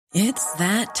It's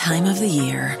that time of the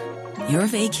year. Your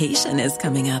vacation is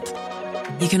coming up.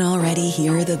 You can already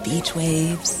hear the beach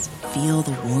waves, feel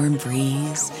the warm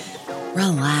breeze,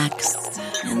 relax,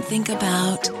 and think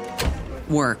about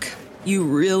work. You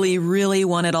really, really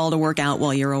want it all to work out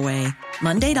while you're away.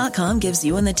 Monday.com gives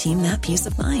you and the team that peace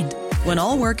of mind. When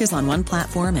all work is on one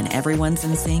platform and everyone's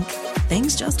in sync,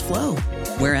 things just flow.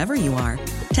 Wherever you are,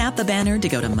 tap the banner to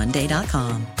go to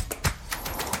Monday.com.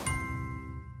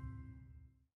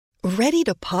 Ready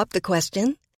to pop the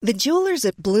question? The jewelers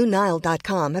at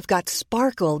BlueNile.com have got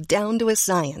sparkle down to a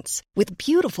science with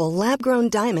beautiful lab-grown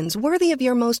diamonds worthy of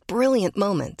your most brilliant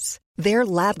moments. Their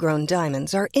lab-grown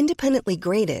diamonds are independently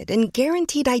graded and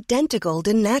guaranteed identical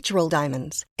to natural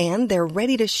diamonds, and they're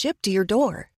ready to ship to your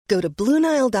door. Go to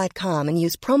BlueNile.com and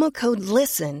use promo code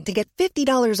LISTEN to get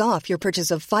 $50 off your purchase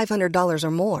of $500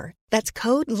 or more. That's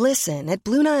code LISTEN at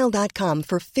BlueNile.com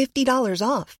for $50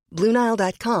 off.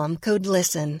 BlueNile.com, code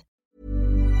LISTEN.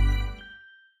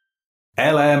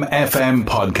 LMFM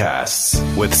Podcasts.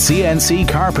 With CNC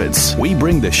Carpets, we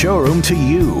bring the showroom to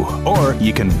you. Or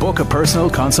you can book a personal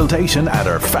consultation at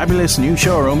our fabulous new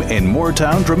showroom in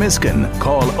Moortown, Dromiskin.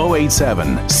 Call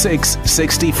 087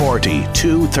 660 40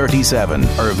 237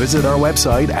 or visit our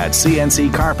website at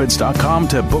cnccarpets.com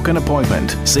to book an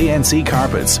appointment. CNC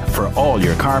Carpets, for all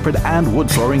your carpet and wood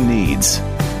flooring needs.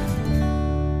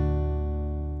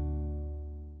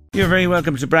 You're very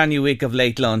welcome to a brand new week of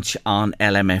Late Lunch on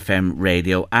LMFM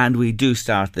Radio, and we do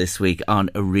start this week on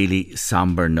a really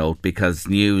sombre note because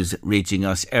news reaching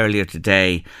us earlier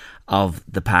today of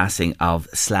the passing of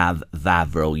Slav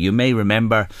Vavro. You may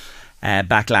remember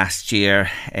back last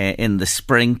year in the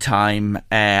springtime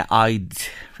I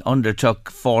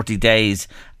undertook 40 days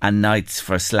and nights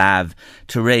for Slav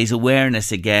to raise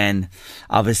awareness again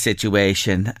of his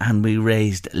situation, and we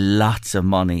raised lots of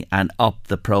money and upped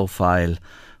the profile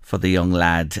for the young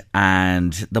lad,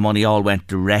 and the money all went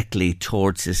directly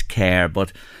towards his care,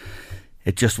 but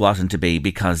it just wasn't to be,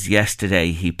 because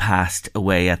yesterday he passed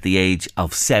away at the age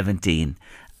of 17,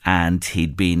 and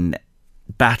he'd been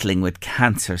battling with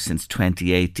cancer since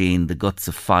 2018, the guts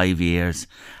of 5 years,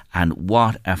 and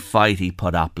what a fight he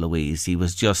put up, Louise. He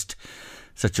was just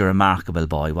such a remarkable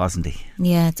boy, wasn't he?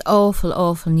 Yeah, it's awful,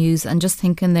 awful news. And just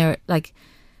thinking there, like,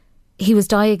 he was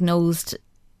diagnosed,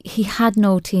 he had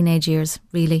no teenage years,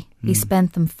 really. He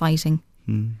spent them fighting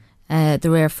the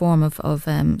rare form of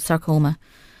sarcoma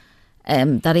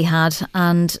that he had,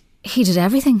 and he did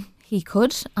everything he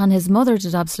could, and his mother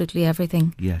did absolutely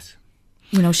everything. Yes.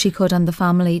 You know, she could, and the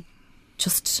family,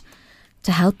 just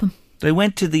to help him. They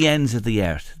went to the ends of the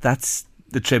earth. That's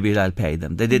the tribute I'll pay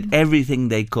them. They did everything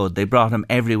they could. They brought him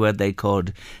everywhere they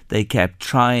could. They kept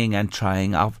trying and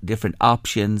trying different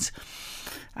options.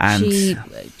 And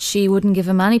she wouldn't give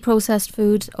him any processed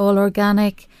food, all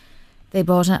organic. They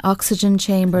bought an oxygen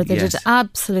chamber. They did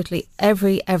absolutely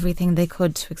everything they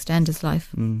could to extend his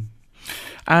life.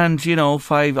 And, you know,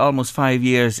 almost 5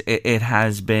 years it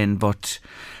has been. But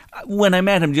when I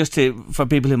met him, for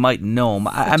people who might know him,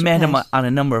 I met him on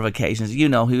a number of occasions. You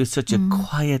know, he was such a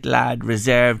quiet lad,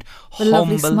 reserved,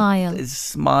 humble. Lovely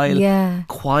smile.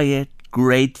 Quiet,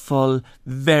 grateful,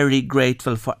 very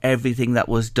grateful for everything that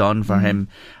was done for him,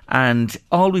 and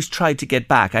always tried to get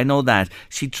back. I know that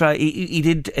he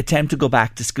did attempt to go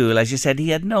back to school. As you said,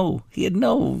 he had no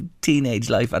teenage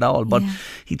life at all, but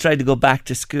he tried to go back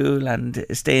to school and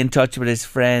stay in touch with his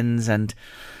friends. And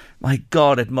my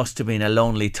God, it must have been a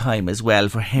lonely time as well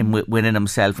for him within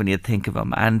himself when you think of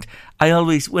him. And I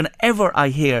always, whenever I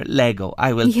hear Lego,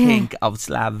 I will think of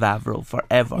Slav Vavro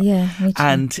forever. Yeah, me too.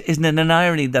 And isn't it an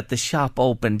irony that the shop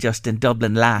opened just in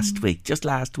Dublin last week?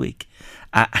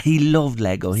 He loved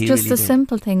Lego. He just really the did.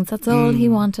 Simple things. That's all he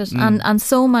wanted. And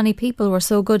so many people were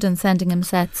so good in sending him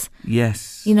sets.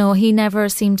 Yes. You know, he never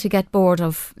seemed to get bored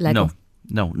of Lego.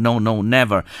 No,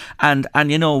 never. And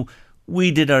you know,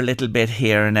 we did our little bit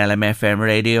here in LMFM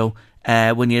Radio.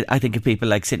 I think of people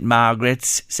like St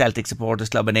Margaret's, Celtic Supporters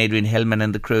Club, and Adrian Hillman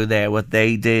and the crew there, what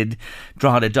they did.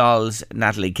 Drogheda Dolls,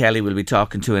 Natalie Kelly will be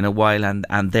talking to in a while,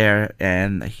 and their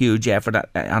huge effort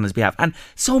on his behalf. And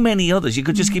so many others. You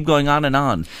could just keep going on.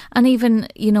 And even,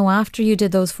 you know, after you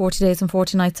did those 40 days and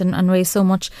 40 nights and raised so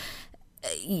much,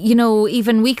 you know,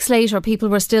 even weeks later, people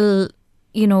were still,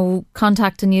 you know,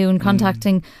 contacting you and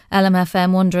contacting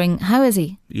LMFM wondering, how is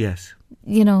he? Yes.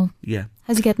 You know,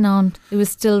 how's he getting on? It was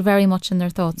still very much in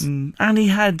their thoughts. And he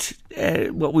had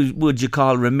what would you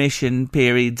call remission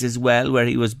periods as well, where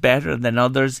he was better than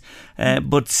others,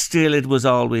 but still it was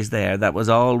always there. That was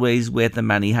always with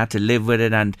him, and he had to live with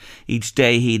it. And each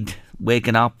day he'd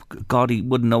waken up, God, he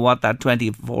wouldn't know what that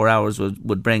 24 hours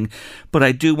would bring. But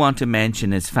I do want to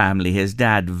mention his family, his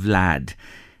dad Vlad.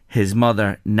 his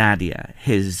mother Nadia,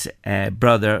 his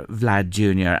brother Vlad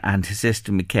Jr. and his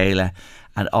sister Michaela,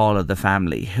 and all of the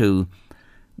family who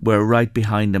were right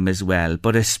behind him as well,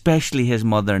 but especially his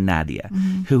mother Nadia,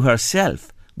 who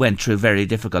herself went through very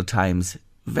difficult times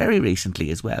very recently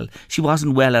as well. She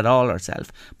wasn't well at all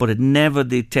herself, but it never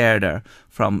deterred her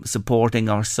from supporting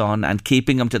our son and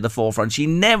keeping him to the forefront. She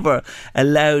never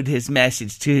allowed his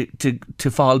message to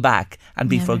fall back and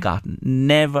be forgotten.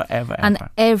 Never, ever, and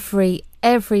ever.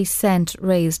 Every cent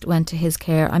raised went to his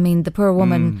care. I mean, the poor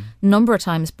woman a number of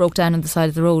times broke down on the side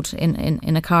of the road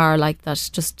in a car like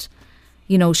that. Just,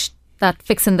 you know, that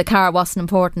fixing the car wasn't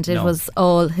important. It was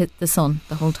all the son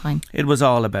the whole time. It was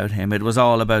all about him. It was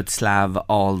all about Slav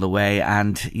all the way.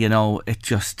 And, you know,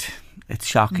 it's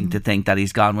shocking to think that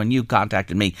he's gone. When you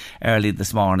contacted me early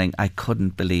this morning, I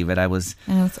couldn't believe it. I know,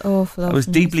 it's awful. I was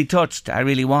deeply touched. I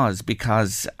really was,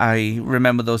 because I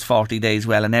remember those 40 days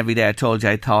well, and every day I told you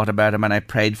I thought about him and I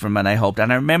prayed for him and I hoped.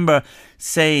 And I remember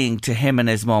saying to him and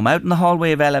his mum out in the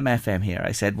hallway of LMFM here,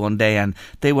 I said one day, and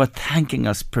they were thanking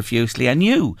us profusely, and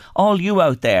you, all you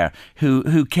out there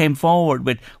who came forward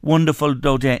with wonderful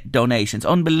donations,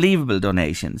 unbelievable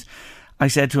donations. I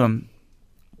said to him,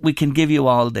 we can give you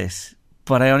all this,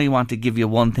 but I only want to give you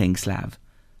one thing, Slav.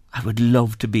 I would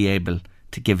love to be able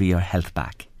to give you your health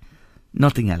back.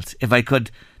 Nothing else. If I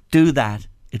could do that,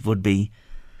 it would be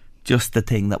just the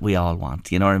thing that we all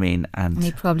want. You know what I mean? And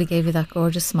he probably gave you that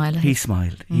gorgeous smile. He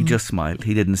smiled. He just smiled.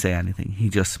 He didn't say anything. He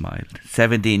just smiled.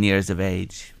 17 years of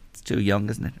age. It's too young,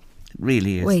 isn't it? It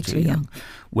really is. Way too young.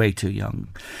 Way too young.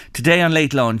 Today on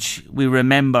Late Lunch, we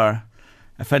remember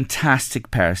a fantastic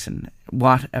person.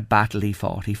 What a battle he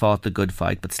fought. He fought the good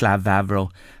fight. But Slav Vavro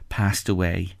passed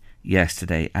away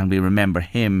yesterday, and we remember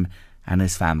him and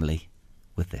his family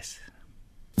with this.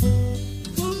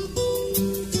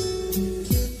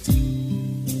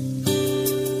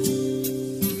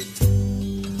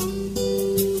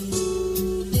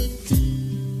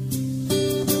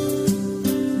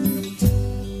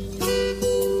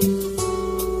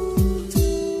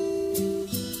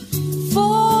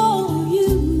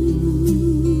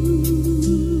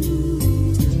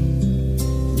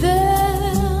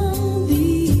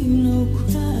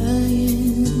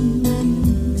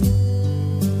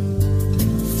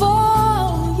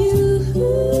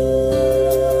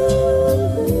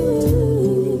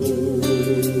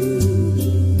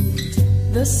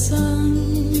 The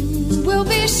sun will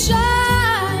be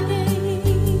shining,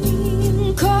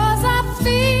 'cause I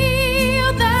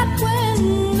feel that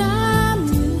when I'm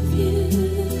with you,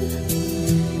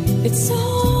 it's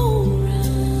alright.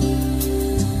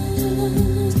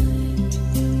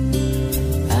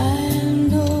 I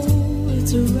know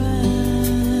it's right.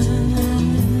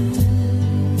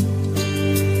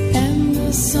 And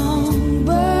the songbirds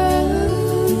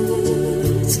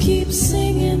keep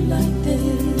singing like this.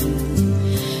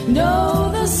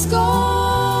 Know the score,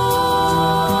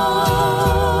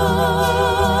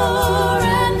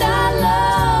 and I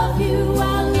love you,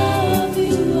 I love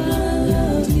you, I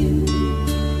love you,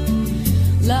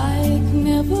 like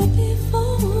never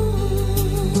before.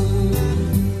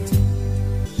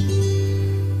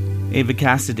 Eva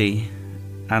Cassidy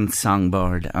and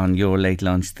Songbird on your Late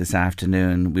Lunch this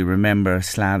afternoon. We remember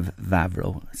Slav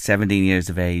Vavro, 17 years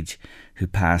of age, who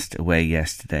passed away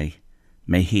yesterday.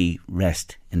 May he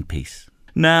rest in peace.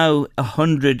 Now,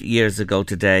 100 years ago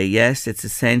today, yes, it's a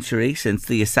century since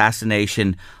the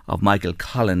assassination of Michael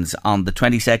Collins on the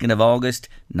 22nd of August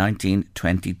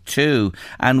 1922.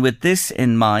 And with this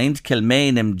in mind,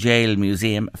 Kilmainham Jail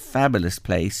Museum, a fabulous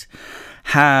place,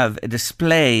 have a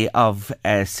display of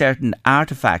certain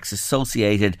artefacts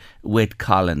associated with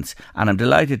Collins. And I'm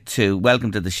delighted to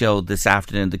welcome to the show this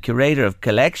afternoon the Curator of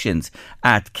Collections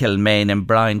at Kilmainham,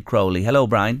 Brian Crowley. Hello,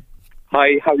 Brian.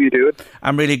 Hi, how are you doing?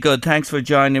 I'm really good. Thanks for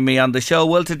joining me on the show.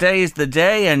 Well, today is the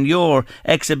day, and your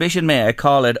exhibition, may I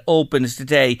call it, opens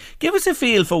today. Give us a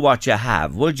feel for what you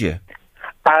have, would you?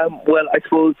 Well, I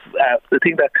suppose the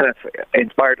thing that kind of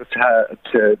inspired us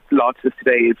to launch this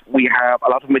today is we have a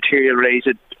lot of material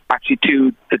related actually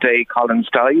to the day Collins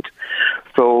died.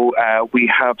 So we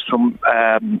have some,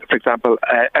 for example,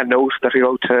 a note that he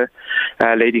wrote to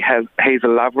Lady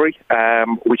Hazel Lavery,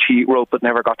 which he wrote but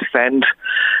never got to send,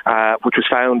 which was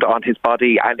found on his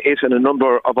body, and it and a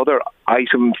number of other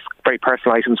items, very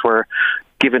personal items, were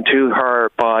given to her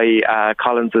by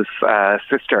Collins's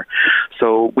sister.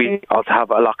 So we also have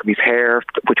a lock of his hair,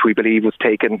 which we believe was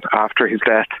taken after his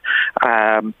death.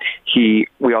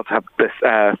 We also have this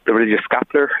the religious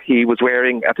scapular he was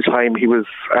wearing at the time he was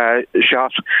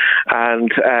shot,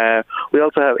 and we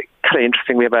also have, kind of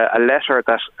interesting, we have a letter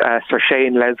that Sir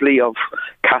Shane Leslie of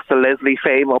Castle Leslie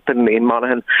fame up in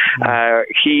Monaghan,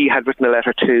 he had written a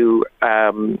letter to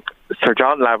Sir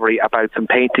John Lavery about some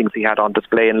paintings he had on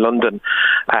display in London,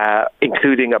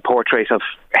 including a portrait of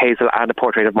Hazel and a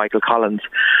portrait of Michael Collins.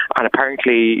 And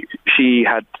apparently she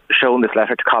had shown this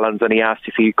letter to Collins, and he asked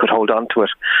if he could hold on to it.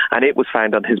 And it was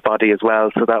found on his body as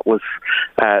well. So that was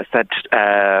sent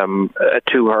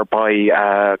to her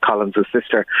by Collins'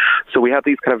 sister. So we have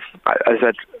these kind of, as I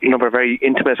said, a number of very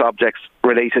intimate objects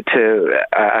related to,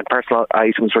 and personal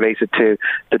items related to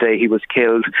the day he was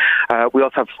killed. We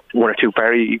also have one or two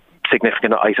very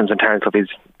significant items in terms of his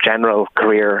general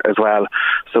career as well.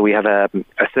 So we have a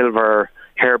silver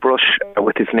hairbrush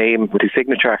with his name, with his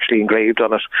signature actually engraved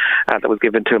on it, that was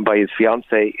given to him by his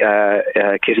fiancée,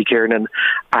 Kitty Kiernan.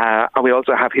 And we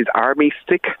also have his army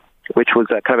stick, which was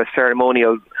a kind of a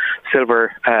ceremonial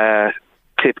silver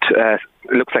tipped,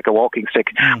 looks like a walking stick,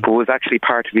 but was actually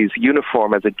part of his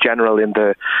uniform as a general in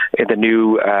the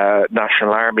new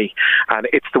National Army. And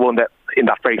it's the one that, in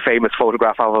that very famous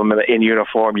photograph of him in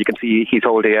uniform, you can see he's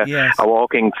holding a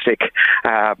walking stick.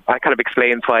 That kind of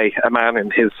explains why a man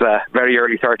in his very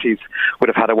early 30s would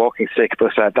have had a walking stick,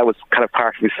 but that was kind of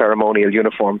part of his ceremonial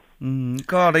uniform.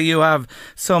 God, you have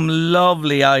some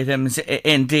lovely items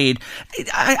indeed.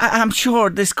 I'm sure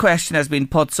this question has been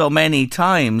put so many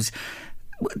times.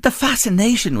 The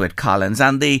fascination with Collins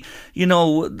and the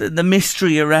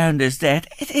mystery around his death,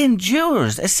 it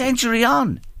endures a century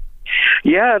on.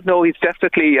 Yeah, no, he's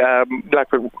definitely,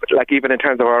 like even in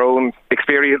terms of our own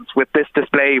experience with this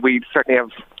display, we certainly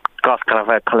have got kind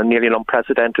of nearly an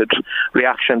unprecedented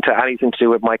reaction to anything to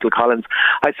do with Michael Collins.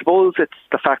 I suppose it's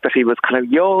the fact that he was kind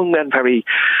of young and very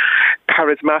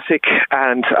charismatic,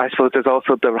 and I suppose there's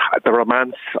also the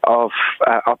romance of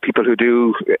people who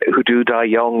do die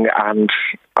young, and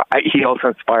he also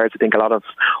inspires, I think, a lot of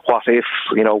what if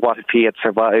he had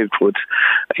survived? Would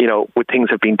things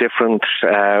have been different?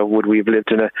 Would we have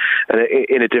lived in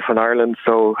a different Ireland?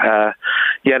 So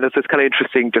it's kind of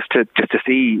interesting just to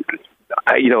see.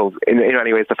 In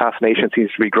many ways, the fascination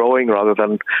seems to be growing rather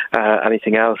than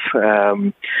anything else.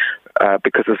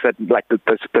 Because as I said, like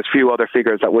there's few other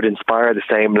figures that would inspire the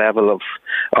same level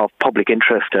of public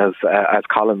interest as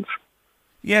Collins.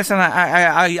 Yes, and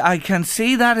I can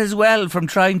see that as well from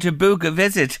trying to book a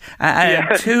visit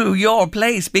to your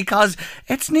place, because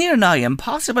it's near nigh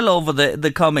impossible over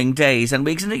the coming days and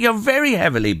weeks, and you're very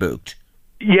heavily booked.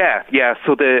 Yeah.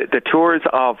 So the tours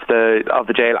of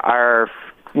the jail are,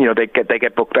 they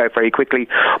get booked out very quickly.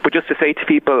 But just to say to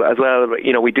people as well,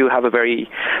 we do have a very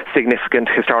significant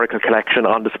historical collection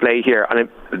on display here, and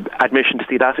admission to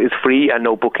see that is free and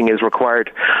no booking is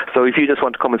required. So if you just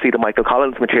want to come and see the Michael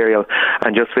Collins material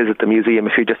and just visit the museum,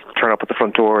 if you just turn up at the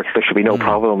front door, there should be no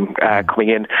problem coming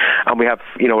in. And we have,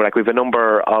 we have a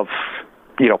number of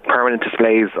permanent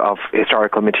displays of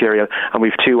historical material, and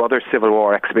we've two other Civil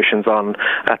War exhibitions on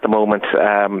at the moment.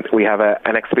 We have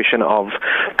an exhibition of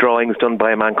drawings done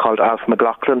by a man called Alf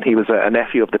McLaughlin. He was a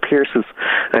nephew of the Pearses,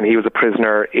 and he was a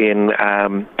prisoner in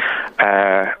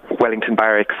Wellington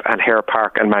Barracks and Hare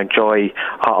Park and Mountjoy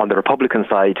on the Republican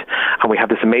side. And we have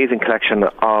this amazing collection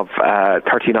of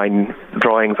 39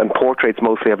 drawings and portraits,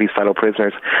 mostly of his fellow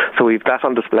prisoners. So we've that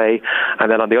on display, and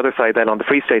then on the other side, then on the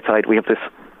Free State side, we have this,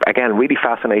 again, really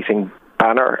fascinating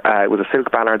banner. It was a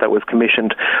silk banner that was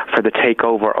commissioned for the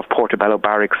takeover of Portobello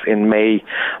Barracks in May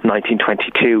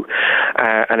 1922.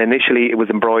 And initially it was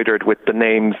embroidered with the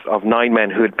names of 9 men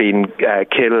who had been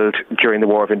killed during the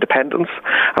War of Independence.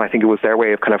 And I think it was their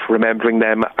way of kind of remembering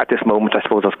them at this moment, I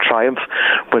suppose, of triumph.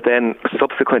 But then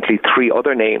subsequently 3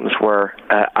 other names were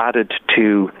added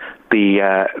to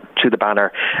the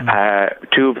banner.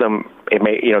 2 of them,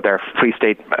 they're Free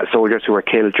State soldiers who were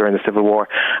killed during the Civil War,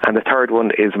 and the third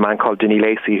one is a man called Denny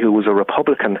Lacey, who was a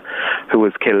Republican who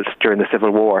was killed during the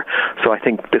Civil War. So I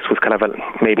think this was kind of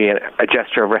maybe a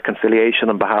gesture of reconciliation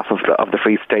on behalf of the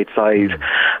Free State side.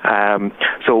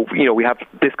 So we have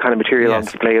this kind of material on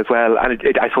display as well, and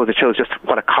I suppose it shows just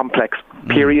what a complex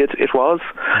period it was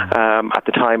at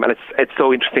the time, and it's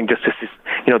so interesting just to see,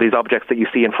 these objects that you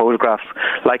see in photographs,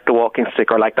 like the walking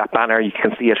stick or like that banner. You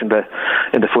can see it in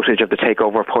the footage of the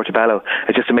takeover of Portobello.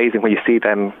 It's just amazing when you see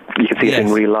them. You can see it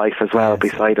in real life as well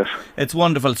beside it. It's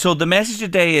wonderful. So the message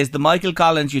today is the Michael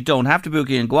Collins, you don't have to book.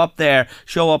 You can go up there,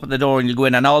 show up at the door, and you'll go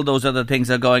in, and all those other things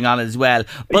are going on as well.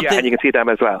 But and you can see them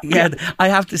as well. Yeah, I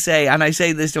have to say, and I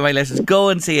say this to my listeners, go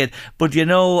and see it. But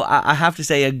I have to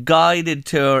say, a guided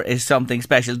tour is something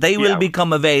special. They will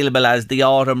become available as the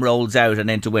autumn rolls out and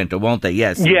into winter, won't they? Yes.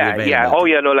 yes. Yeah. Oh,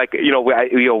 yeah. No, like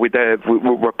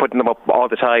we're putting them up all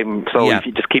the time. So if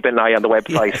you just keep an eye on the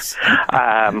website,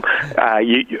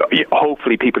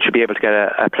 hopefully people should be able to get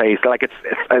a place. Like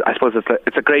I suppose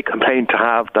it's a great complaint to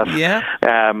have that.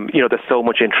 There's so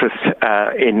much interest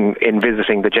in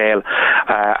visiting the jail,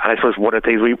 and I suppose one of the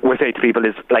things we say to people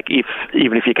is like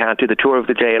even if you can't do the tour of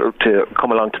the jail, to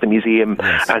come along to the museum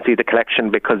and see the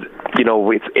collection, because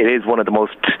it is one of the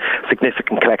most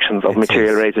significant collections of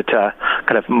material related to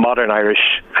kind of modern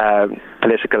Irish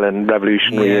political and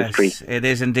revolutionary history. It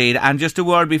is indeed. And just a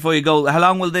word before you go, how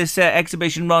long will this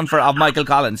exhibition run for of Michael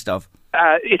Collins stuff?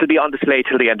 It'll be on display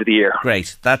till the end of the year.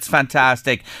 Great, that's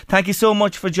fantastic. Thank you so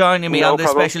much for joining me on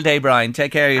this special day, Brian.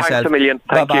 Take care of yourself. Thanks a million.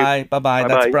 Bye bye.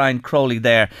 That's Brian Crowley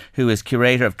there, who is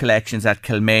Curator of Collections at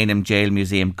Kilmainham Jail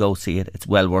Museum. Go see it, it's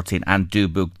well worth it, and do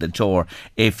book the tour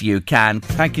if you can.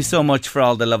 Thank you so much for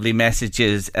all the lovely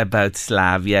messages about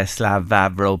Slav. Yes, Slav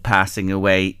Vavro passing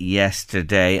away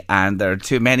yesterday, and there are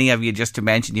too many of you just to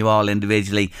mention you all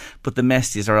individually, but the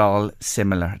messages are all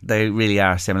similar. They really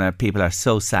are similar. People are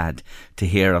so sad to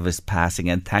hear of his passing,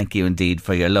 and thank you indeed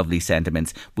for your lovely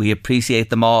sentiments. We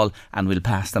appreciate them all, and we'll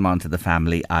pass them on to the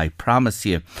family, I promise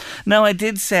you. Now, I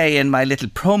did say in my little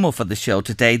promo for the show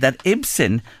today that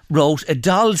Ibsen wrote A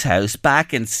Doll's House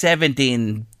back in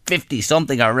 1750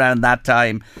 something, or around that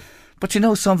time. But you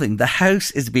know something, the house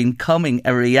is becoming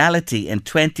a reality in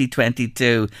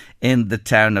 2022 in the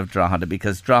town of Drogheda,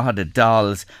 because Drogheda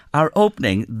Dolls are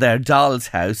opening their Dolls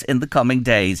House in the coming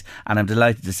days, and I'm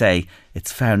delighted to say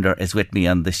its founder is with me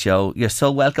on the show. You're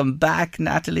so welcome back,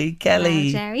 Natalie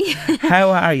Kelly. Hello, Jerry. How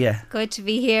are you? Good to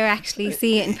be here, actually,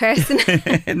 see it in person.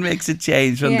 It makes a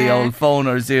change from the old phone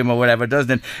or Zoom or whatever,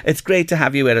 doesn't it? It's great to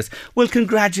have you with us. Well,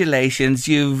 congratulations,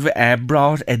 you've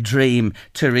brought a dream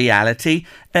to reality.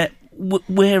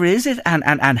 Where is it,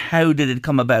 and how did it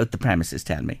come about, the premises?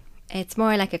 Tell me. It's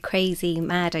more like a crazy,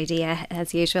 mad idea,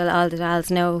 as usual. All the dolls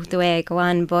know the way I go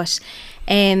on, but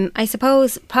I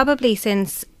suppose probably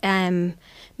since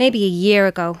maybe a year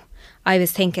ago, I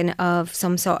was thinking of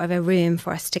some sort of a room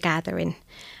for us to gather in,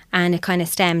 and it kind of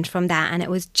stemmed from that, and it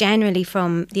was generally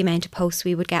from the amount of posts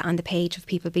we would get on the page of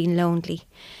people being lonely.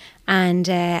 And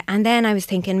then I was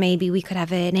thinking maybe we could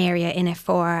have an area in it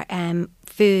for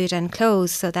food and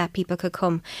clothes so that people could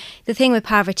come. The thing with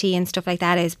poverty and stuff like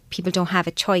that is people don't have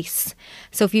a choice.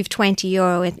 So if you've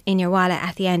 €20 in your wallet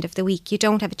at the end of the week, you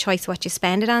don't have a choice what you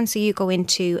spend it on. So you go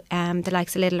into the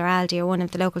likes of Lidl or Aldi or one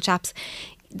of the local shops,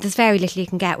 there's very little you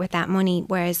can get with that money,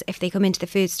 whereas if they come into the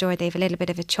food store, they have a little bit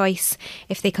of a choice.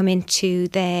 If they come into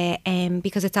the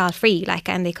because it's all free,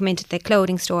 and they come into the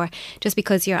clothing store, just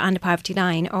because you're on the poverty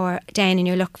line or down in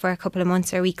your luck for a couple of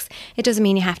months or weeks, it doesn't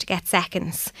mean you have to get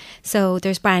seconds. So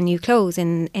there's brand new clothes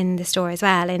in the store as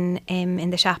well, in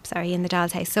the shop, in the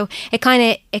Doll's House. So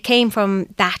it came from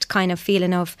that kind of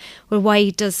feeling of, well,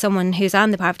 why does someone who's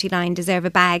on the poverty line deserve a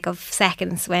bag of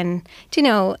seconds when,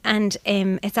 and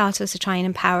it's also to try and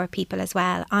empower people as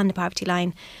well on the poverty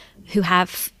line who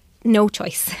have no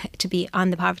choice to be on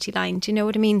the poverty line. Do you know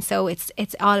what I mean? So it's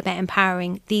all about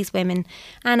empowering these women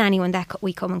and anyone that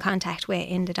we come in contact with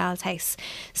in the Doll's House.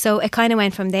 So it kind of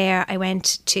went from there. I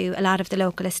went to a lot of the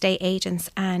local estate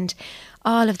agents, and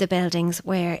all of the buildings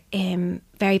were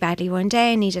very badly run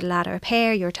down, needed a lot of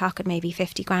repair. You were talking maybe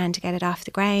 50 grand to get it off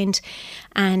the ground,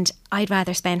 and I'd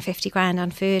rather spend 50 grand on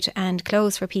food and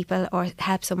clothes for people, or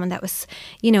help someone that was,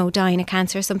 dying of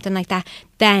cancer or something like that,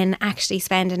 than actually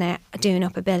spending it doing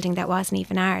up a building that wasn't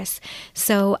even ours.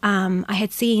 So I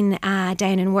had seen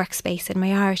down in Workspace in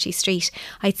Majority Street,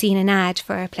 I'd seen an ad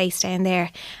for a place down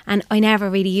there, and I never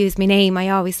really used my name. I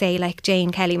always say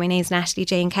Jane Kelly. My name's Natalie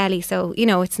Jane Kelly, so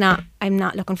it's not, I'm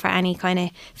not looking for any kind of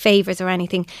favours or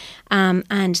anything.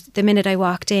 And the minute I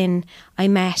walked in, I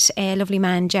met a lovely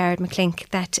man, Gerard McClink,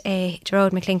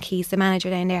 Gerard McClink, he's the manager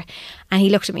down there, and he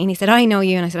looked at me and he said, I know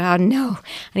you. And I said, oh no.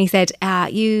 And he said,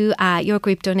 your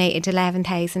group donated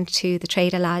 11,000 to the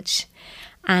Trader Lodge,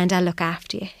 and I'll look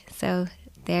after you. So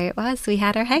there it was, we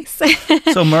had our house.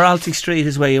 So Moralty Street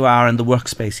is where you are, in the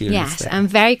Workspace units. Yes, there. I'm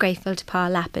very grateful to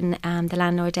Paul Lappin, the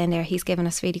landlord down there. He's given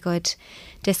us really good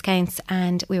discounts,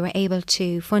 and we were able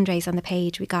to fundraise on the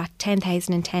page. We got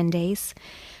 10,000 in 10 days,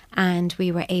 and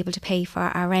we were able to pay for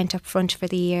our rent up front for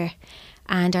the year.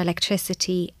 and our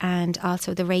electricity and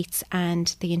also the rates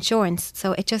and the insurance.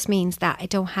 So it just means that I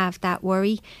don't have that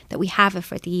worry, that we have it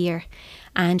for the year,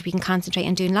 and we can concentrate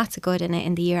on doing lots of good in it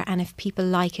in the year. And if people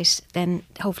like it, then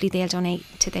hopefully they'll donate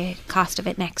to the cost of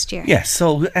it next year. Yes,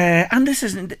 so and this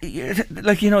isn't,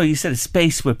 like, you said, a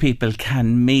space where people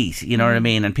can meet, you know what I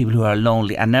mean, and people who are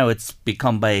lonely, and now it's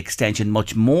become by extension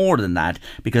much more than that,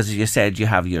 because as you said, you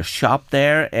have your shop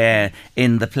there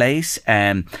in the place,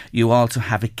 you also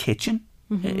have a kitchen.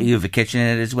 You have a kitchen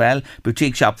in it as well,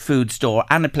 boutique shop, food store,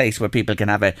 and a place where people can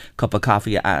have a cup of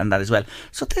coffee and that as well.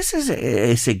 So this is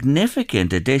a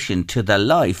significant addition to the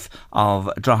life of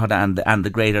Drogheda and the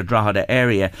greater Drogheda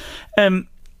area.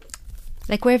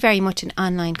 Like, we're very much an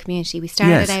online community. We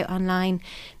started out online.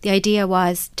 The idea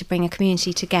was to bring a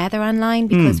community together online,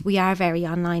 because we are very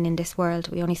online in this world.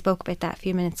 We only spoke about that a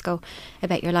few minutes ago,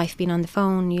 about your life being on the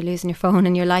phone, you losing your phone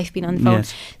and your life being on the phone.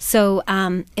 Yes. So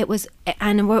it was,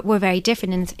 and we're very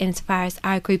different in as far as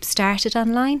our group started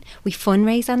online. We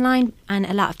fundraise online, and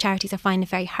a lot of charities are finding it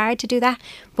very hard to do that,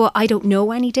 but I don't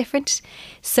know any different.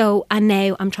 So, and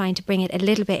now I'm trying to bring it a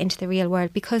little bit into the real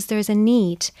world, because there's a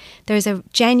need. There's a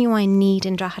genuine need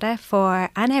in Drogheda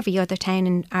and every other town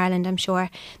in Ireland, I'm sure.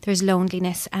 There's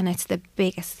loneliness, and it's the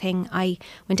biggest thing. I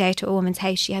went out to a woman's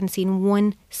house. She hadn't seen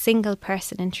one single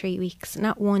person in 3 weeks,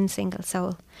 not one single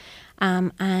soul.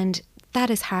 And that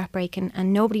is heartbreaking,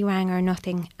 and nobody rang her,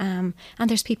 nothing. And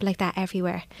there's people like that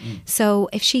everywhere. So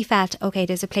if she felt, okay,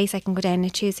 there's a place I can go down on a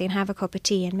Tuesday and have a cup of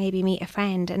tea and maybe meet a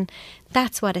friend, and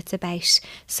that's what it's about.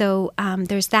 So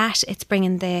there's that. It's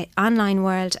bringing the online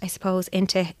world, I suppose,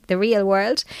 into the real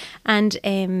world. And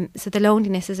so the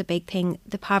loneliness is a big thing,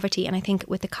 the poverty. And I think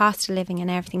with the cost of living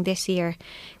and everything this year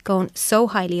going so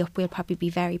highly up, we'll probably be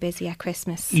very busy at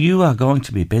Christmas. You are going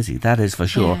to be busy, that is for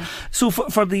sure. Yeah. So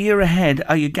for the year ahead,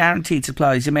 are you guaranteed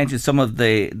supplies? You mentioned some of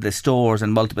the stores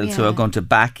and multiples who are going to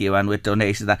back you, and with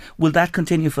donations, that will that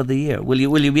continue for the year? Will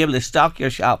you be able to stock your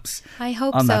shops? I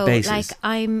hope on so. That basis? Like,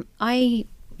 I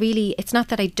really, it's not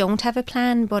that I don't have a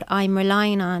plan, but I'm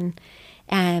relying on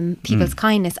people's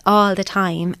kindness all the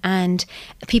time, and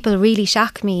people really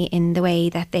shock me in the way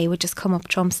that they would just come up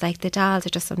trumps. Like, the dolls are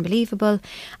just unbelievable.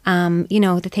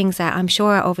 The things that I'm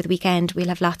sure over the weekend we'll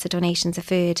have lots of donations of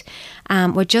food.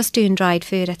 We're just doing dried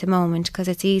food at the moment because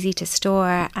it's easy to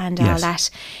store and all that.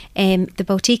 The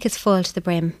boutique is full to the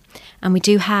brim, and we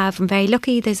do have, I'm very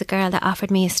lucky, there's a girl that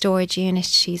offered me a storage unit.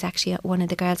 She's actually one of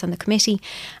the girls on the committee,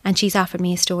 and she's offered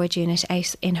me a storage unit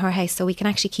out in her house, so we can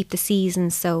actually keep the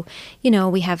seasons. So,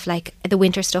 we have like the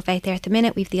winter stuff out there at the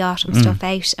minute, we've the autumn stuff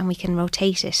out, and we can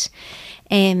rotate it.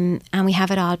 And we have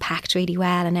it all packed really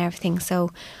well and everything. So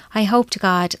I hope to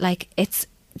God, like, it's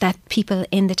that people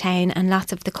in the town and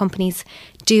lots of the companies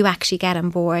do actually get on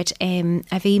board.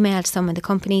 I've emailed some of the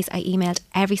companies. I emailed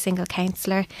every single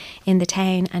councillor in the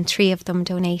town, and 3 of them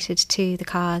donated to the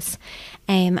cause.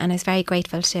 And I was very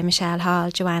grateful to Michelle Hall,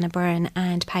 Joanna Byrne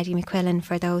and Paddy McQuillan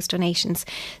for those donations.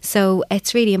 So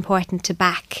it's really important to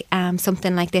back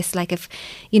something like this. Like,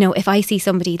 if I see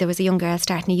somebody, there was a young girl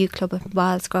starting a youth club up in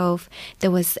Walsgrove.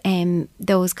 There was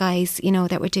those guys,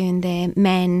 that were doing the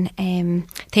men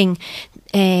thing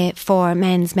for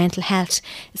men's mental health.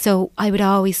 So I would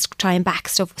always try and back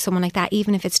someone like that,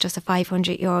 even if it's just a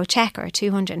 €500 cheque or a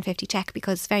 250 cheque,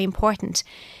 because it's very important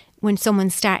when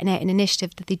someone's starting out an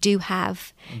initiative that they do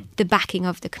have the backing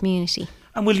of the community.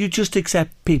 And will you just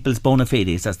accept people's bona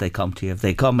fides as they come to you? If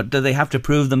they come, do they have to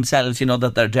prove themselves,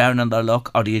 that they're down on their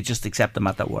luck, or do you just accept them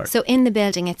at their word? So in the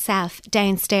building itself,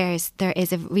 downstairs, there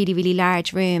is a really, really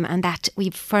large room, and that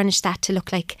we've furnished that to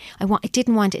look like, I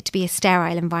didn't want it to be a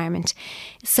sterile environment.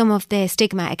 Some of the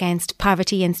stigma against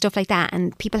poverty and stuff like that,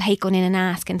 and people hate going in and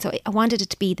asking. So I wanted it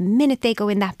to be, the minute they go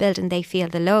in that building, they feel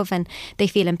the love and they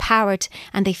feel empowered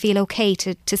and they feel okay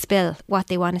to spill what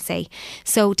they want to say.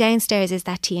 So downstairs is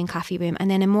that tea and coffee room. And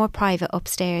then a more private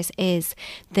upstairs is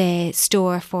the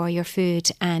store for your food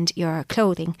and your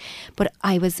clothing. But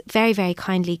I was very, very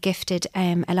kindly gifted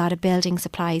a lot of building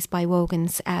supplies by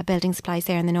Wogan's Building Supplies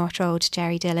there in the North Road,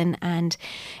 Jerry Dillon and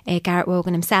Garrett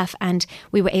Wogan himself. And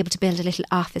we were able to build a little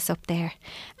office up there.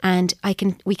 And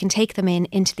we can take them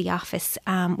into the office.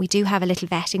 We do have a little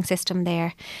vetting system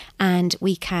there, and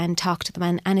we can talk to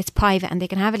them, and it's private, and they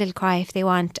can have a little cry if they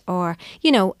want, or,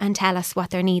 and tell us what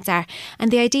their needs are.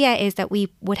 And the idea is that we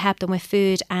would help them with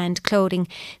food and clothing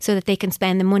so that they can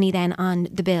spend the money then on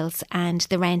the bills and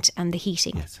the rent and the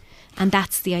heating. Yes. And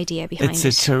that's the idea behind it.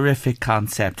 It's a terrific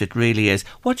concept, it really is.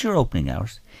 What's your opening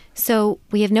hours? So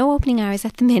we have no opening hours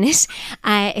at the minute.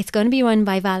 It's going to be run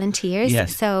by volunteers.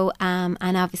 Yes. So,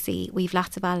 and obviously we've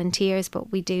lots of volunteers,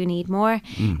 but we do need more.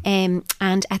 And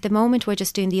at the moment we're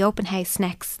just doing the open house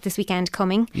this weekend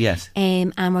coming. Yes.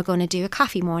 And we're going to do a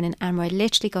coffee morning, and we're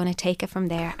literally going to take it from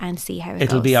there and see how it goes.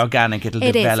 It'll be organic. It'll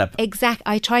develop. Exactly.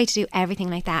 I try to do everything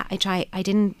like that. I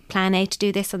didn't plan out to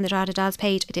do this on the Drogheda Dolls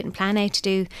page. I didn't plan out to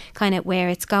do kind of where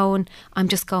it's going. I'm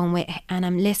just going with it, and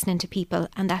I'm listening to people,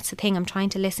 and that's the thing. I'm trying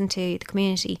to listen to the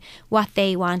community, what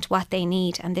they want, what they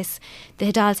need, and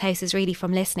the Dolls House is really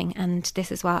from listening, and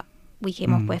this is what we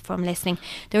came up with from listening.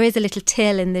 There is a little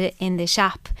till in the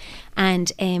shop,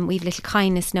 and we've little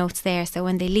kindness notes there, so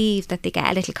when they leave that they get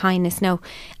a little kindness note.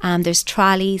 There's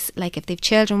trolleys, like if they've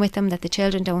children with them, that the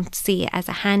children don't see it as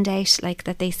a handout, like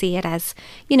that they see it as,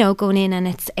 you know, going in, and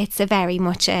it's a very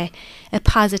much a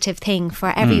positive thing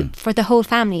for for the whole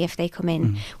family if they come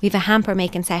in. We've a hamper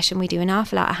making session. We do an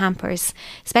awful lot of hampers,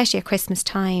 especially at Christmas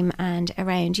time and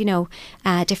around, you know,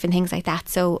 different things like that.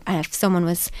 So if someone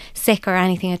was sick or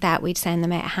anything like that, we'd send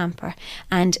them out a hamper.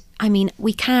 And I mean,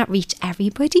 we can't reach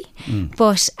everybody,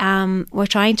 but we're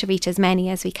trying to reach as many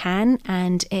as we can,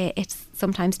 and it's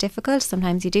sometimes difficult.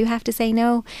 Sometimes you do have to say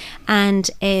no, and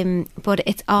but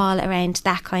it's all around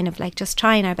that kind of like just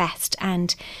trying our best.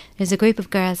 And there's a group of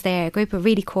girls there, a group of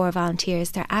really core volunteers.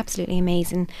 They're absolutely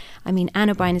amazing. I mean, Anne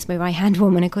O'Brien is my right hand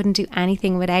woman. I couldn't do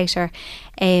anything without her,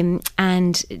 and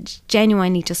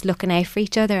genuinely just looking out for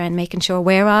each other and making sure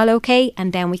we're all okay,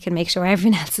 and then we can make sure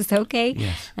everyone else is okay.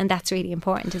 Yes. And that's really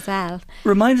important as well.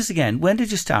 Remind us again, when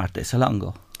did you start this? How long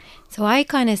ago? So I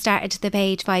kind of started the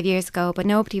page 5 years ago, but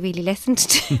nobody really listened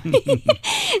to me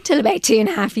till about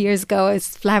 2.5 years ago. I was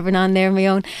flabbering on there on my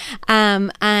own.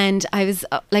 And I was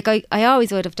like, I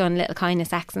always would have done little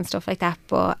kindness acts and stuff like that.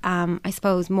 But I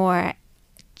suppose more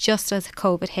just as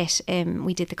COVID hit,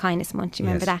 we did the kindness month. Do you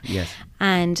remember that? Yes.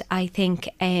 And I think,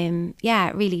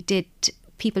 it really did.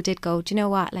 People did go, do you know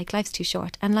what, like life's too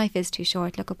short, and life is too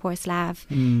short. Look at poor Slav.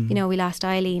 You know, we lost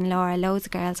Eileen, Laura, loads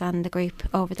of girls on the group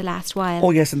over the last while.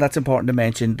 Oh yes, and that's important to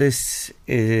mention. This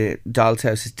Doll's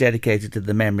House is dedicated to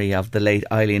the memory of the late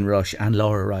Eileen Rush and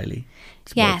Laura Riley.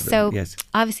 Yeah, so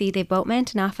obviously they both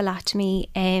meant an awful lot to me,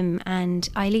 and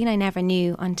Eileen I never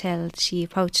knew until she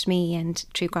approached me and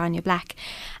through Grania Black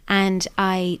and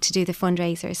to do the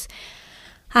fundraisers.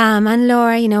 And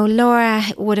Laura, you know,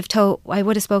 I would have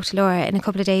spoke to Laura in a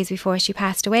couple of days before she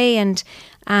passed away, and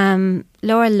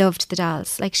Laura loved the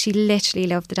dolls. Like, she literally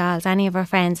loved the dolls. Any of her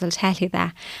friends will tell you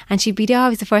that. And she'd be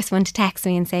always the first one to text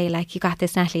me and say, like, you got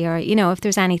this, Natalie, or, you know, if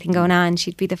there's anything going on,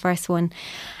 she'd be the first one.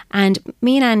 And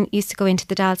me and Anne used to go into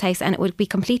the Doll's House, and it would be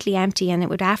completely empty, and it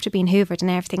would after being hoovered and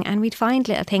everything, and we'd find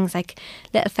little things like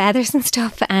little feathers and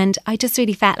stuff, and I just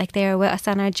really felt like they were with us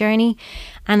on our journey.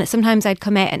 And sometimes I'd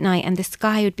come out at night and the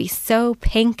sky would be so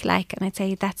pink, like, and I'd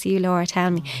say, that's you, Laura,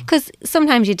 tell me. Because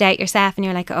sometimes you doubt yourself and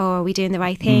you're like, oh, are we doing the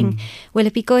right thing? Will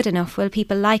it be good enough? Will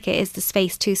people like it? Is the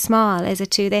space too small? Is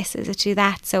it too this? Is it too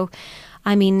that? So,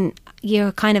 I mean,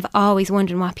 you're kind of always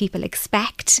wondering what people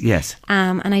expect. Yes.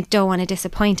 And I don't want to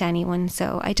disappoint anyone,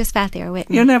 so I just felt they were with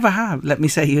me. You never have. Let me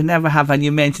say, you never have. And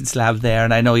you mentioned Slav there,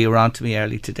 and I know you were on to me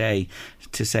early today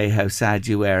to say how sad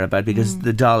you were about, because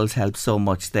the dolls helped so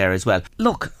much there as well.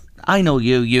 Look, I know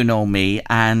you, you know me,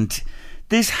 and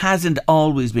this hasn't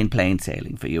always been plain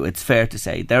sailing for you. It's fair to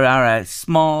say there are a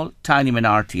small, tiny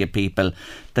minority of people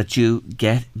that you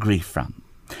get grief from.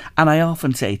 And I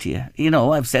often say to you, you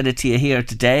know, I've said it to you here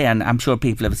today, and I'm sure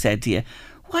people have said to you,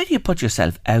 why do you put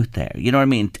yourself out there? You know what I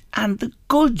mean? And the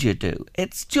good you do,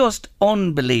 it's just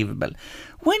unbelievable.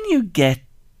 When you get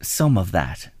some of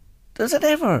that, does it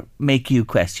ever make you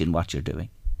question what you're doing?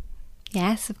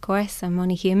 Yes, of course. I'm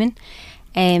only human.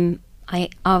 I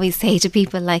always say to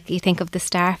people, like, you think of the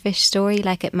starfish story,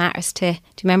 like it matters to... Do you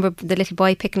remember the little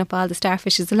boy picking up all the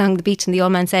starfishes along the beach, and the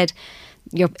old man said,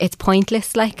 it's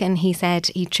pointless, like, and he said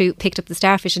he picked up the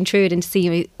starfish and threw it into the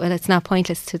sea. Well, it's not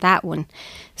pointless to that one.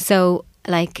 So,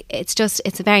 like, it's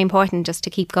very important just to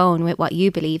keep going with what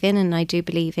you believe in. And I do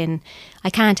believe in, I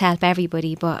can't help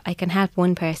everybody, but I can help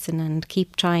one person and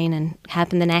keep trying and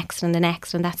helping the next, and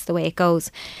that's the way it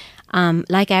goes.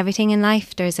 Like everything in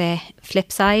life, there's a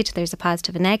flip side, there's a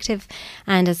positive and negative,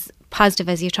 and as positive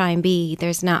as you try and be,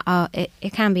 there's not,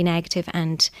 it can be negative,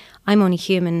 and I'm only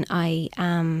human. I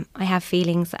have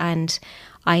feelings, and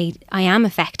I am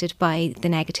affected by the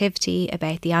negativity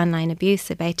about the online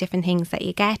abuse, about different things that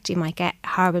you get. You might get a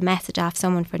horrible message off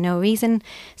someone for no reason.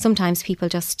 Sometimes people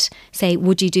just say,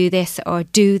 would you do this or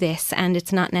do this? And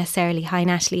it's not necessarily, hi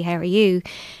Natalie, how are you?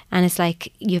 And it's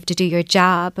like, you have to do your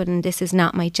job, and this is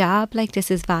not my job, like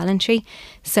this is voluntary.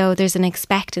 So there's an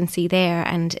expectancy there,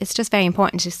 and it's just very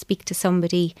important to speak to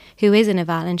somebody who is in a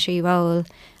voluntary role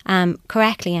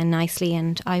correctly and nicely,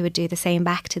 and I would do the same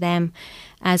back to them.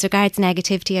 As regards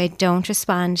negativity, I don't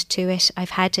respond to it.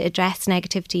 I've had to address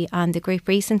negativity on the group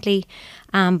recently,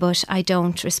 but I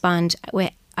don't respond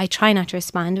with, I try not to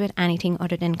respond with anything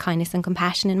other than kindness and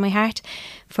compassion in my heart.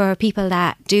 For people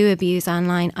that do abuse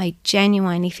online, I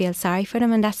genuinely feel sorry for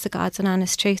them, and that's the God's and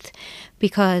honest truth,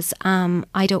 because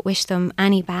I don't wish them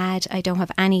any bad. I don't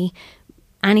have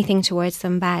anything towards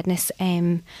them badness,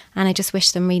 and I just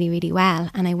wish them really, really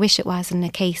well. And I wish it wasn't the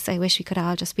case. I wish we could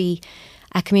all just be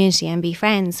a community and be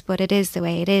friends, but it is the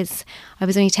way it is. I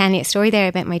was only telling you a story there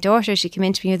about my daughter. She came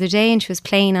in to me the other day and she was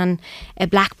playing on a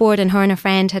blackboard, and her and her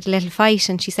friend had a little fight,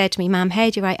 and she said to me, Mum, how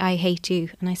do you write I hate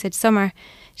you? And I said, Summer,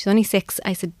 she's only 6,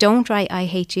 I said, don't write I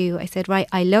hate you. I said, write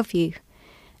I love you.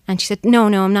 And she said, no,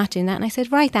 I'm not doing that. And I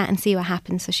said, write that and see what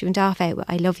happens. So she went off out with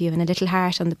I love you and a little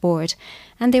heart on the board.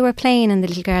 And they were playing, and the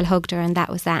little girl hugged her, and that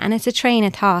was that. And it's a train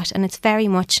of thought, and it's very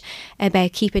much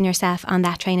about keeping yourself on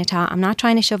that train of thought. I'm not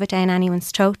trying to shove it down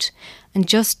anyone's throat, and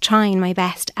just trying my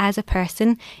best as a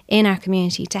person in our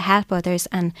community to help others.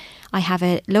 And I have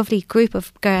a lovely group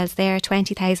of girls there,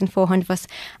 20,400 of us,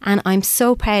 and I'm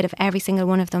so proud of every single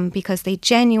one of them, because they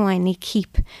genuinely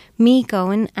keep me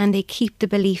going, and they keep the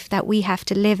belief that we have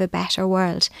to live a better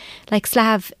world. Like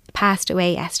Slav passed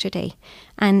away yesterday,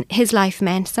 and his life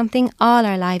meant something. All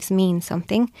our lives mean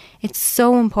something. It's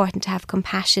so important to have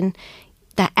compassion,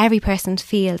 that every person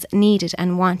feels needed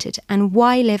and wanted. And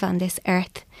why live on this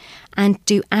earth and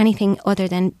do anything other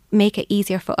than make it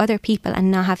easier for other people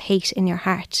and not have hate in your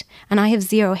heart? And I have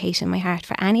zero hate in my heart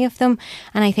for any of them.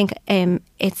 And I think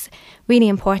it's really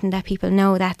important that people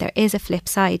know that there is a flip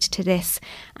side to this,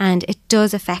 and it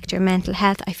does affect your mental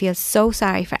health. I feel so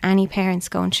sorry for any parents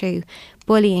going through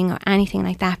bullying or anything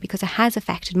like that, because it has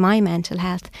affected my mental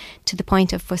health to the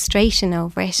point of frustration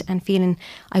over it, and feeling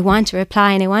I want to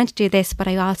reply and I want to do this, but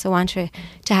I also want to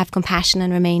have compassion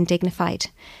and remain dignified.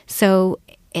 So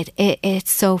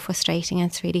it's so frustrating, and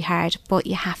it's really hard, but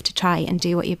you have to try and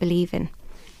do what you believe in.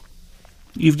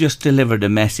 You've just delivered a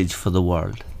message for the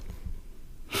world.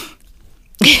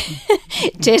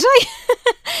 Did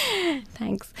I?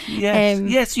 Thanks.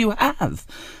 Yes, you have.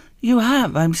 You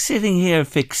have. I'm sitting here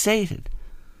fixated.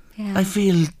 Yeah. I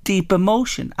feel deep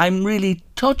emotion. I'm really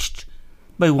touched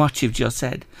by what you've just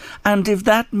said. And if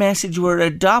that message were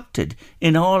adopted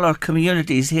in all our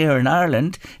communities here in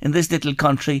Ireland, in this little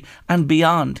country and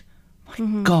beyond,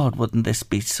 my God, wouldn't this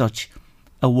be such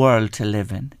a world to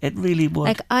live in? It really would.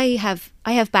 Like I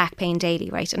have back pain daily,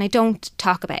 right? And I don't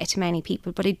talk about it to many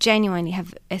people, but I genuinely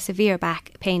have a severe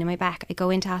back pain in my back. I go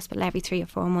into hospital every 3 or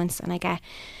 4 months, and I get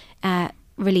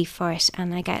relief for it,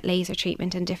 and I get laser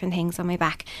treatment and different things on my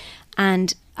back.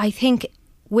 And I think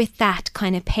with that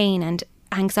kind of pain and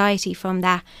anxiety from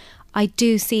that, I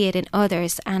do see it in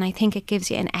others, and I think it gives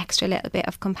you an extra little bit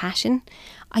of compassion.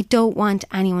 I don't want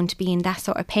anyone to be in that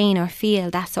sort of pain or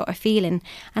feel that sort of feeling,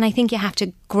 and I think you have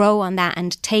to grow on that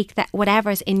and take that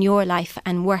whatever's in your life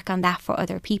and work on that for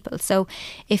other people. So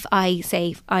if I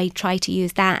try to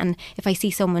use that, and if I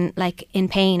see someone like in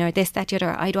pain or this, that, the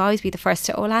other, I'd always be the first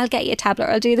to, I'll get you a tablet,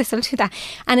 or I'll do this, I'll do that.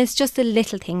 And it's just the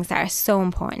little things that are so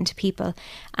important to people.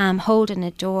 Holding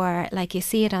a door, like you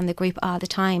see it on the group all the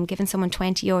time, giving someone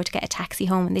 €20 to get a taxi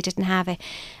home and they didn't have it.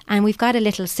 And we've got a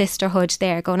little sisterhood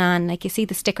there going on, like you see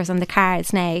the stickers on the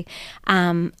cars now.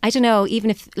 I don't know, even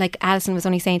if, like Alison was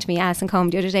only saying to me, Alison Combe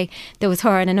the other day, there was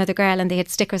her and another girl and they had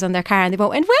stickers on their car, and they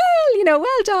both went, well,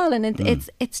 darling. And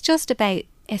it's just about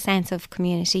a sense of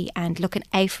community and looking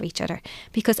out for each other,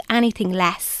 because anything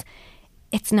less,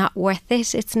 it's not worth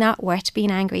it. It's not worth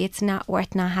being angry. It's not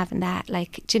worth not having that.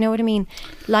 Like, do you know what I mean?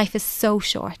 Life is so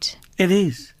short. It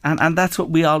is, and that's what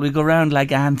we go around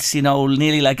like ants,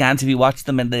 nearly like ants. If you watch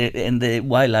them in the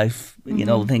wildlife,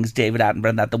 things, David Attenborough,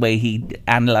 and that the way he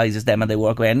analyses them and they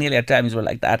work away. And nearly at times we're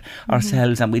like that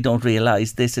ourselves, and we don't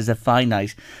realise this is a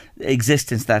finite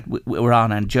existence that we're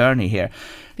on and journey here.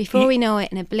 Before we know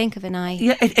it, in a blink of an eye.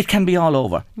 Yeah, it can be all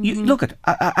over. You look at,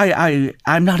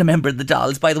 I'm not a member of the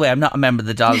Dolls. By the way, I'm not a member of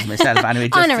the Dolls myself. Anyway,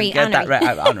 just honorary, to get that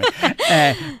right.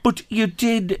 Honorary. But you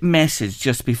did message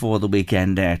just before the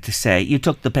weekend there to say you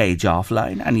took the page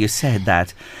offline, and you said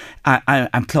that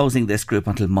I'm closing this group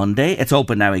until Monday. It's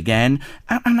open now again.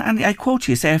 And I quote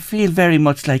you, say, I feel very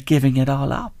much like giving it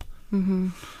all up.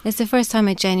 It's the first time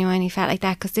I genuinely felt like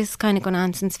that, because this is kind of going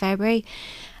on since February,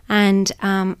 and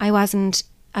I wasn't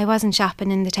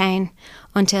shopping in the town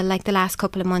until like the last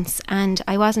couple of months, and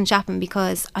I wasn't shopping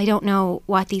because I don't know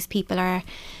what these people are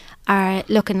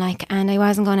looking like, and I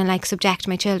wasn't going to like subject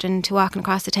my children to walking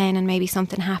across the town and maybe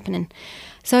something happening.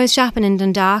 So I was shopping in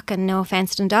Dundalk, and no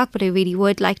offence to Dundalk, but I really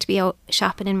would like to be out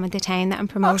shopping in the town that I'm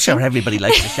promoting. I'm sure everybody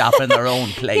likes to shop in their own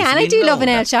place. Yeah, and I do love an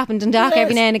old shop in Dundalk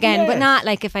every now and again, yes. but not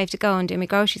like if I have to go and do my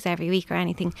groceries every week or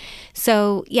anything.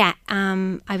 So yeah,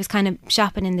 I was kind of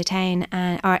shopping in the town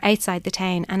or outside the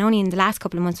town, and only in the last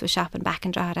couple of months was shopping back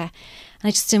in Drogheda. And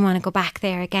I just didn't want to go back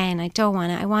there again. I don't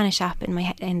want to. I want to shop in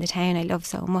the town I love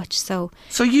so much. So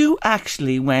you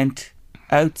actually went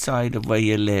outside of where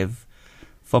you live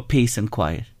for peace and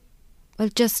quiet. Well,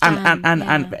 just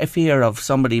and a fear of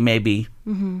somebody maybe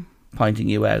pointing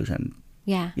you out and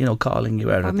calling you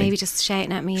out, or maybe just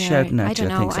shouting at me. I don't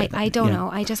know. I don't know.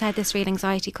 I just had this real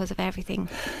anxiety because of everything.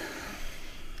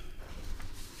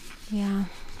 Yeah.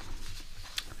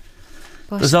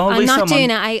 But there's always I'm not doing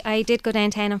it. I did go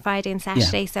downtown on Friday and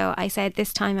Saturday, so I said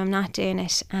this time I'm not doing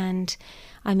it. And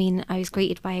I mean, I was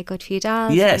greeted by a good few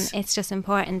dolls. Yes. And it's just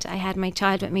important. I had my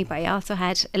child with me, but I also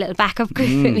had a little backup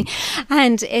group with me.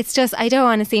 And it's just, I don't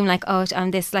want to seem like, oh, I'm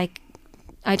this, like,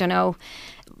 I don't know.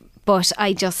 But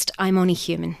I'm only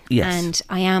human. Yes. And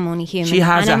I am only human. She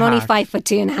has and I'm only heart.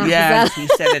 5'2.5". Yeah, as well. she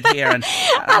said it here. And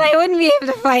I wouldn't be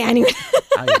able to fight anyone.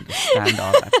 I understand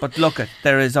all that. But look,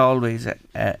 there is always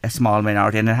a small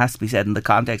minority, and it has to be said in the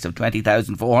context of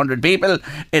 20,400 people,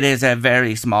 it is a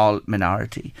very small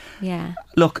minority. Yeah.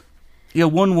 Look, you're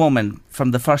one woman from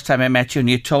the first time I met you, and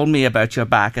you told me about your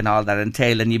back and all that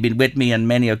entailed, and you've been with me on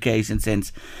many occasions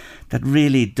since, that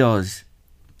really does,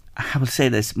 I will say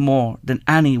this, more than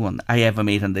anyone I ever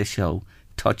meet on this show,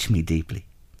 touch me deeply.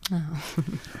 Oh.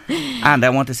 And I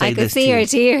want to say this to you. I could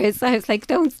see her tears. I was like,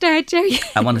 don't start, Jerry.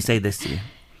 I want to say this to you.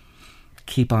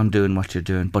 Keep on doing what you're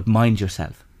doing, but mind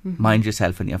yourself. Mind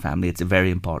yourself and your family. It's a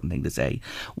very important thing to say.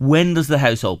 When does the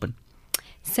house open?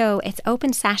 So it's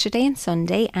open Saturday and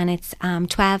Sunday, and it's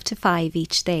 12 to 5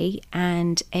 each day,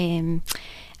 and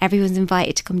everyone's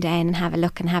invited to come down and have a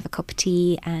look and have a cup of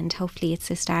tea, and hopefully it's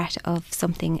the start of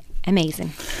something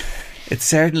amazing. It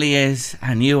certainly is,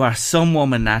 and you are some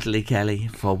woman, Natalie Kelly,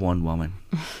 for one woman.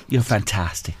 You're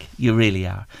fantastic. You really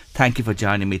are. Thank you for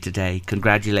joining me today.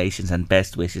 Congratulations and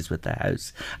best wishes with the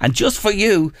house. And just for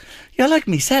you, you're like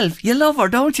myself. You love her,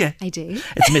 don't you? I do.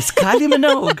 It's Miss Kylie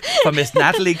Minogue for Miss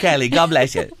Natalie Kelly. God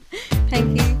bless you.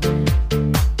 Thank you.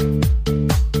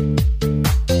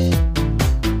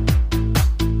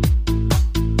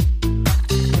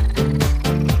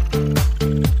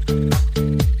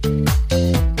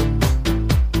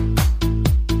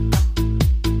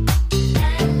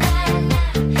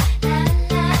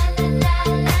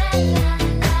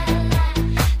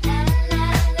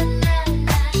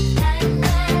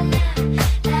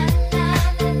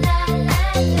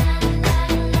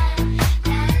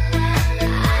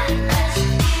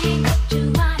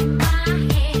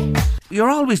 You're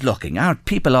always looking, aren't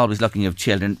people always looking of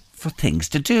children for things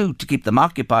to do, to keep them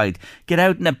occupied, get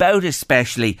out and about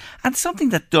especially, and something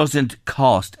that doesn't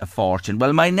cost a fortune.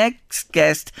 Well, my next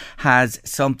guest has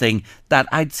something that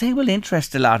I'd say will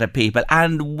interest a lot of people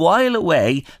and while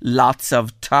away lots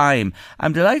of time.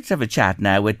 I'm delighted to have a chat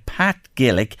now with Pat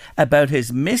Gillick about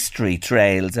his mystery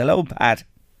trails. Hello, Pat.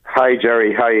 Hi,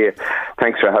 Jerry. Hi.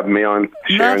 Thanks for having me on,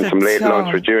 sharing some late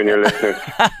lunch with junior listeners.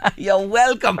 You're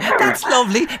welcome. That's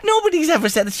lovely. Nobody's ever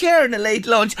said sharing a late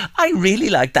lunch. I really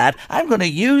like that. I'm going to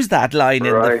use that line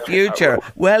in the future.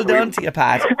 Well done to you,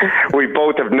 Pat. We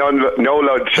both have no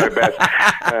lunch, I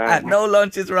bet. No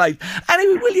lunch is right.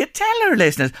 Anyway, will you tell our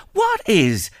listeners, what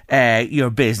is your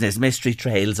business, Mystery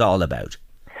Trails, all about?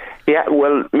 Yeah,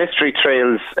 well, Mystery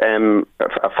Trails,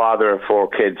 a father of 4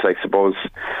 kids, I suppose,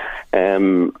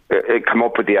 come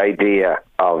up with the idea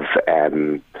of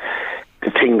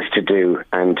things to do.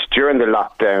 And during the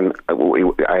lockdown,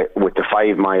 with the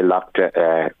 5-mile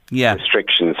lockdown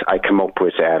restrictions, I come up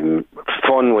with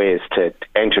fun ways to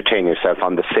entertain yourself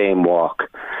on the same walk.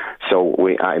 So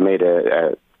I made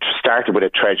started with a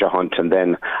treasure hunt, and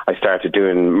then I started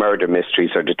doing murder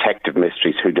mysteries or detective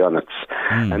mysteries, whodunits.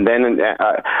 And then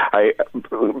I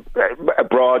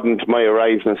broadened my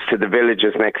horizons to the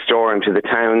villages next door and to the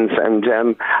towns, and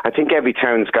I think every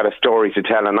town's got a story to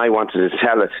tell, and I wanted to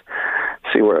tell it.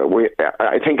 See,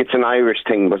 I think it's an Irish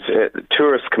thing, but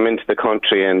tourists come into the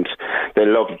country and they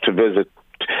love to visit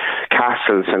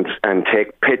castles and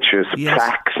take pictures,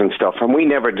 plaques and stuff, and we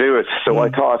never do it. So I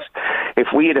thought, if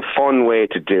we had a fun way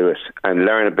to do it and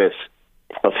learn a bit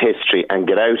of history and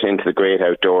get out into the great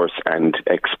outdoors and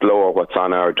explore what's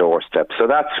on our doorstep. So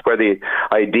that's where the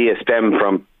idea stemmed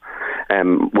from.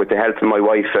 With the help of my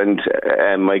wife and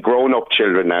my grown-up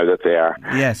children now that they are.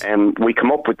 Yes. We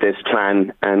come up with this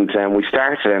plan and we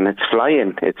started, and it's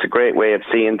flying. It's a great way of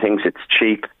seeing things. It's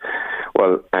cheap.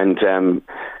 Well, and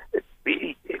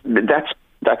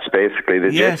that's basically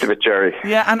the gist of it, Jerry.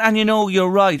 Yeah, and you know, you're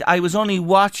right. I was only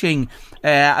watching...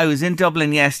 I was in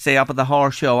Dublin yesterday up at the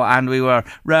Horse Show, and we were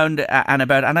round and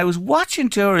about, and I was watching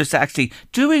tourists actually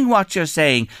doing what you're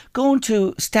saying, going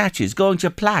to statues, going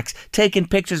to plaques, taking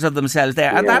pictures of themselves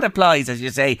there. And that applies, as you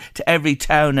say, to every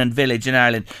town and village in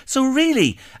Ireland. So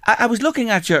really, I was looking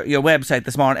at your website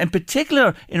this morning, in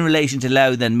particular in relation to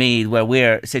Louth and Meath, where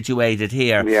we're situated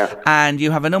here. Yeah. And you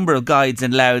have a number of guides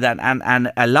in Louth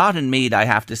and a lot in Meath, I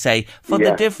have to say, for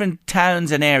the different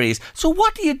towns and areas. So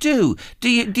what do you do?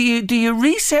 Do you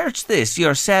research this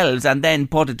yourselves and then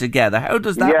put it together? How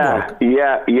does that work?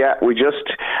 Yeah. We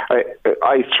just,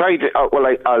 I tried,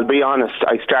 I'll be honest,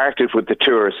 I started with the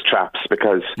tourist traps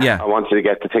because I wanted to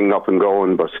get the thing up and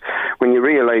going. But when you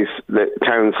realise that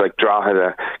towns like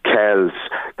Drogheda, Kells,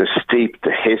 the steep,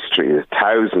 the history, the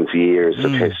thousands of years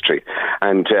of history.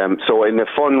 And so in a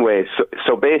fun way,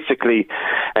 so basically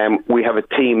we have a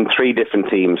team, 3 different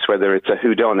teams, whether it's a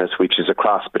whodunit, which is a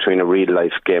cross between a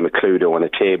real-life game of Cluedo and a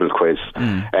table quiz.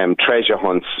 Treasure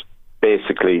hunts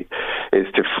basically is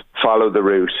to follow the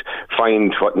route,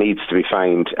 find what needs to be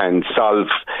found, and solve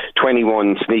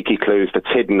 21 sneaky clues that's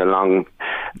hidden along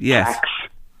tracks,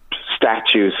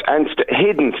 statues, and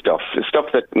hidden stuff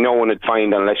that no one would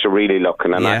find unless you're really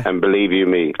looking. And believe you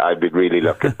me, I'd be really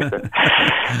looking.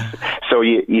 So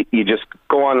you just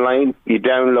go online, you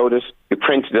download it, you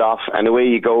print it off, and away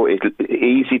you go. It's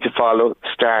easy to follow.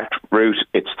 Start route.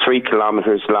 It's 3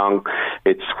 kilometres long.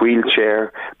 It's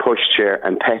wheelchair, pushchair,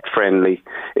 and pet friendly.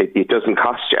 It doesn't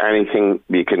cost you anything.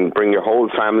 You can bring your whole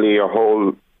family, your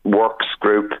whole works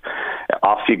group.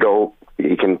 Off you go.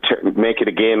 You can make it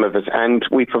a game of it, and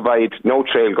we provide no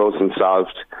trail goes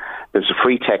unsolved. There's a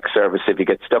free text service. If you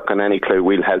get stuck on any clue,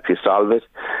 we'll help you solve it.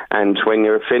 And when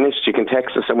you're finished, you can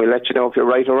text us and we'll let you know if you're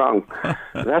right or wrong.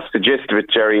 That's the gist of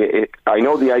it, Jerry. I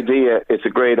know the idea. It's a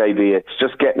great idea. It's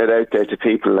just getting it out there to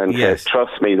people. And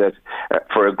trust me that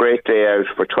for a great day out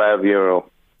for €12,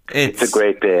 it's a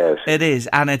great day out. It is,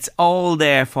 and it's all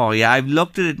there for you. I've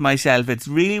looked at it myself. It's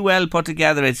really well put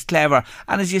together. It's clever.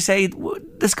 And as you say,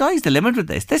 the sky's the limit with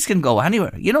this. This can go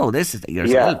anywhere. You know, this is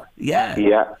yourself.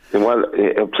 Yeah. Well,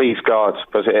 please God.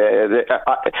 But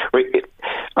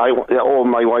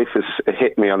my wife has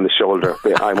hit me on the shoulder.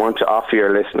 I want to offer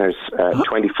your listeners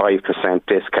 25%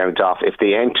 discount off if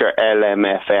they enter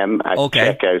LMFM at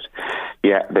checkout.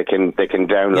 Yeah, they can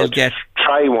download.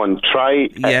 Try one. Try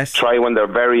one. They're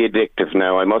very addictive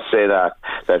now. I must say that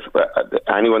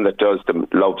anyone that does them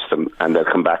loves them, and they'll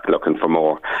come back looking for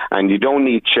more. And you don't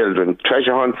need children.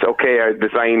 Treasure hunts, are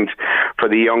designed for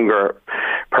the younger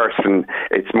person.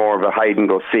 It's more of a hide and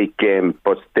go seek game,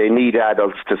 but they need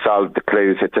adults to solve the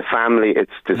clues. It's a family.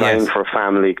 It's designed for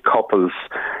family, couples,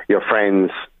 your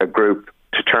friends, a group,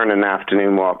 to turn an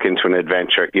afternoon walk into an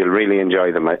adventure. You'll really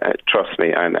enjoy them, trust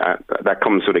me, and that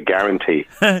comes with a guarantee.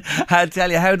 I'll tell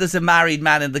you, how does a married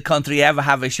man in the country ever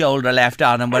have a shoulder left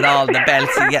on him with all the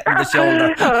belts you get in the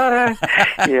shoulder?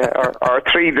 Or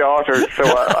 3 daughters, so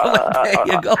there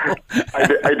you go.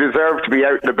 I deserve to be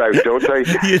out and about, don't I?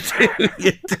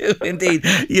 You do indeed.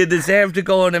 You deserve to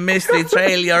go on a mystery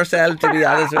trail yourself, to be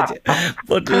honest with you.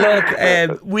 But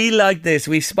look, we like this.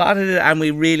 We spotted it and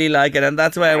we really like it, and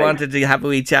that's why I wanted to have a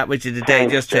wee chat with you today.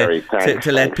 Thanks, just Jerry.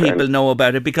 to let people know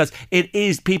about it, because it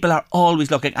is, people are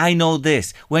always looking. I know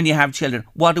this, when you have children,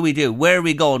 what do we do? Where are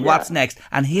we going? What's next?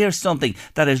 And here's something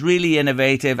that is really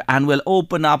innovative and will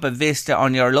open up a vista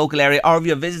on your local area, or if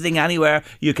you're visiting anywhere,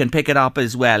 you can pick it up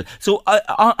as well. So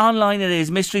online it is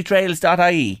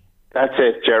mysterytrails.ie. That's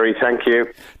it, Jerry. Thank you.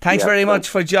 Thanks very much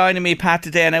for joining me, Pat,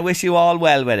 today, and I wish you all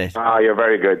well with it. You're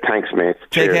very good. Thanks, mate.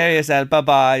 Take care of yourself.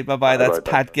 Bye-bye. That's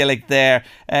Pat Gillick there.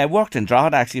 Worked in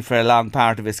Drogheda, actually, for a long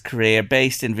part of his career,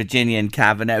 based in Virginia and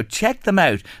Cavan. Now, check them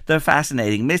out. They're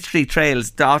fascinating.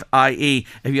 mysterytrails.ie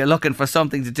if you're looking for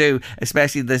something to do,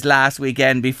 especially this last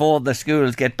weekend before the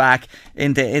schools get back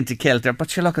into kilter. But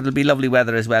sure, look, it'll be lovely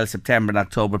weather as well, September and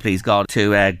October, please God,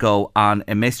 to go on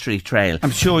a mystery trail.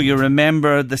 I'm sure you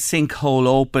remember the sinkhole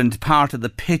opened, part of the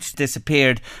pitch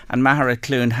disappeared, and Maharat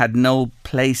Clune had no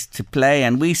place to play,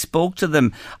 and we spoke to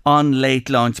them on Late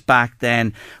Lunch back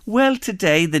then. Well,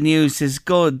 today the news is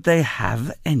good. They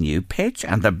have a new pitch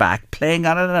and they're back playing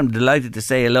on it, and I'm delighted to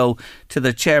say hello to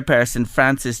the chairperson,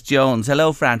 Frances Jones.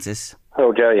 Hello, Frances. Hello,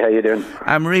 Hello, Jerry. How you doing?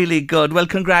 I'm really good. Well,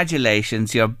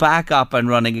 congratulations. You're back up and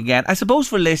running again. I suppose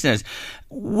for listeners,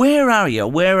 where are you?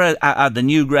 Where are the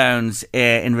new grounds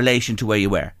in relation to where you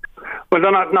were? Well,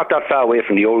 they're not that far away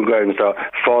from the old grounds.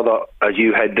 They're further as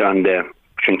you head on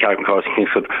between Carrickmacross and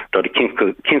Kingscote. They're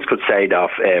the Kingscote side of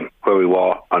where we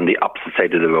were, on the opposite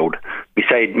side of the road,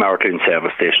 beside Maratoon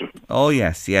Service Station. Oh,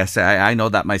 yes. I know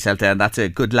that myself there, and that's a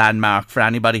good landmark for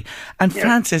anybody. And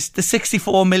Francis, the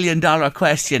 $64 million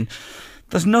question,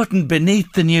 there's nothing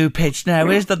beneath the new pitch now,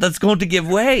 is there, that's going to give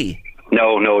way?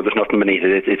 No, there's nothing beneath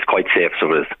it. It's quite safe,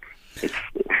 so it is.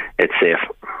 It's safe.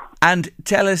 And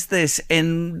tell us this,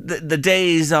 in the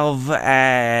days of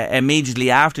immediately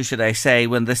after, should I say,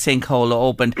 when the sinkhole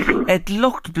opened, it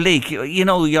looked bleak. You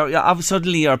know,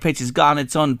 suddenly your pitch is gone,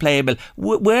 it's unplayable.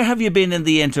 Where have you been in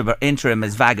the interim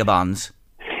as vagabonds?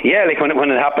 Yeah, like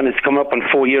when it happened, it's coming up on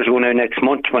 4 years ago now next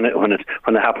month. When it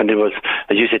happened, it was,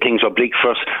 as you said, things were bleak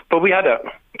for us. But we had to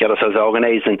get ourselves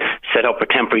organised and set up a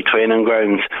temporary training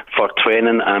grounds for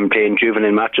training and playing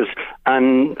juvenile matches.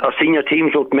 And our senior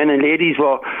teams, both men and ladies,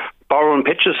 were borrowing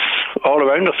pitches all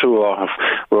around us.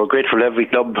 We were grateful to every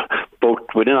club, both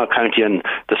within our county and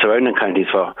the surrounding counties,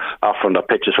 for offering their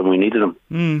pitches when we needed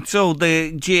them. So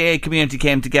the GAA community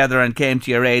came together and came to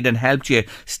your aid and helped you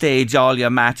stage all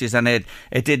your matches, and it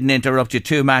didn't interrupt you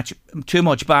too much,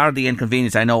 bar the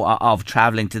inconvenience, I know, of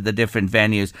travelling to the different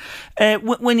venues.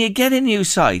 When you get a new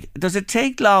site, does it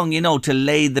take long, to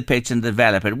lay the pitch and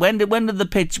develop it? When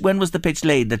was the pitch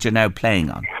laid that you're now playing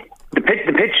on? The pitch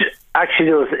actually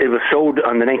it was sold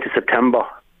on the 9th of September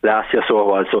last year, so it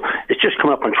was. So it's just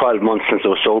come up on 12 months since it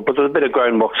was sold, but there's a bit of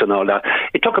groundworks and all that.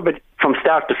 It took a bit from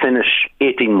start to finish,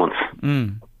 18 months.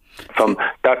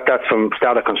 That's from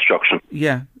start of construction.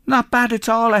 Yeah. Not bad at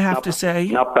all, I have to say.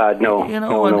 Not bad, no.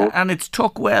 No. And it's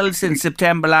took well since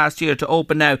September last year to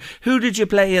open now. Who did you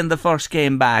play in the first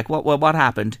game back? What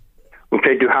happened? We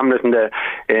played New Hamlet in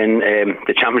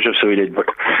the championship, so we did. But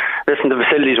listen, the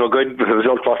facilities were good, but the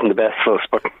result wasn't the best for us.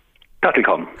 But that'll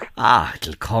come.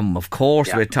 It'll come, of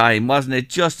course, with time. Wasn't it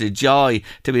just a joy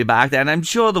to be back there? And I'm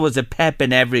sure there was a pep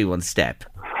in everyone's step.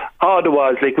 Oh, there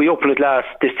was. Like, we opened it last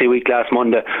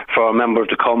Monday for our members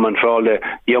to come and for all the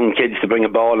young kids to bring a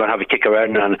ball and have a kick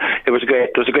around, and it was great.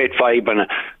 It was a great vibe, and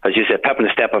as you said, pep in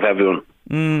the step of everyone.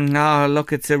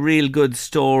 Look, it's a real good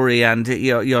story, and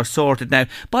you're sorted now.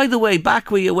 By the way,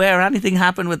 back where you were, anything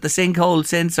happened with the sinkhole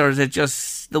since, or is it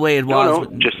just the way it was?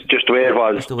 No, just the way it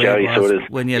was, Jerry. So it is.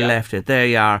 When you left it, there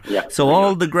you are. Yeah. So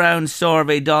all the ground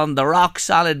survey done, the rock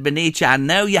solid beneath you, and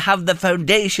now you have the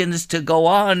foundations to go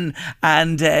on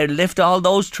and lift all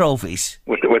those trophies.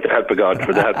 With the help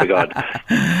of God,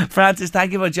 Francis,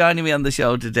 thank you for joining me on the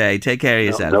show today. Take care of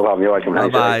yourself. No problem. You're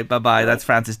welcome. Bye. That's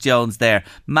Francis Jones there.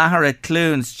 Maharat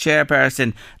Clunes,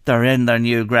 chairperson. They're in their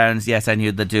new grounds. Yes, I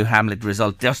knew the Do Hamlet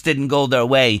result just didn't go their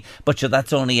way, but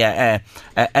that's only a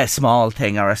small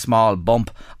thing, or a small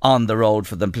bump on the road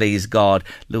for them, please God.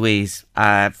 Louise,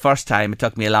 first time, it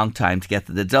took me a long time to get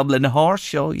to the Dublin Horse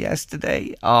Show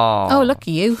yesterday. Oh, look at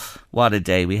you. What a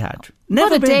day we had.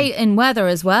 What a day in weather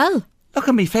as well. Look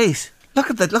at me face. Look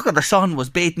at the sun was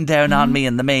beating down on me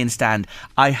in the main stand.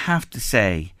 I have to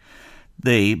say,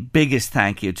 the biggest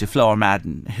thank you to Flor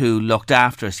Madden, who looked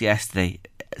after us yesterday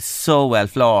so well.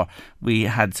 Flor, we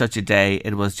had such a day.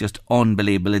 It was just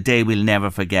unbelievable. A day we'll never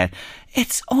forget.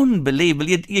 It's unbelievable.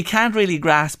 You can't really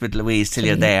grasp it, Louise, till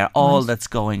you're there. All that's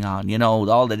going on,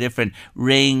 all the different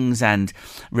rings and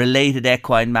related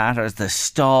equine matters, the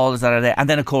stalls that are there, and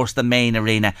then of course the main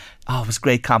arena. It was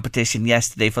great competition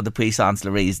yesterday for the Puissance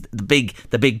Larise, the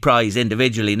big prize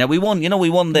individually. Now we won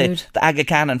the Aga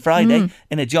Khan on Friday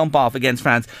in a jump off against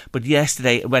France, but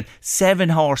yesterday it went 7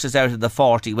 horses out of the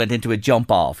 40 went into a jump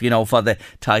off, for the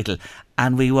title.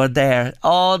 And we were there.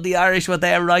 All the Irish were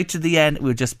there right to the end.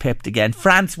 We were just pipped again.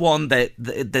 France won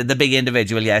the big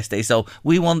individual yesterday, so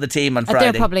we won the team on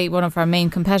Friday. They're probably one of our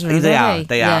main competitors. They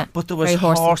are. But there was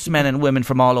horsemen and women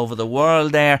from all over the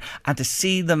world there, and to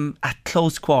see them at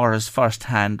close quarters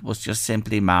firsthand was just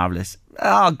simply marvellous.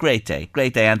 Great day,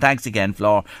 and thanks again,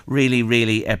 Flor. Really,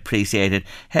 really appreciate it.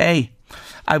 Hey,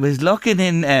 I was looking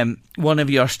in one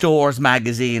of your stores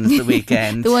magazines the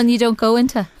weekend. The one you don't go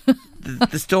into.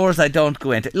 The stores I don't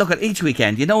go into. Look, at each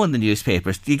weekend, in the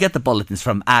newspapers, you get the bulletins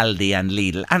from Aldi and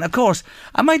Lidl, and of course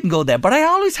I mightn't go there, but I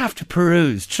always have to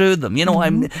peruse through them.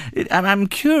 I'm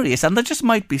curious, and there just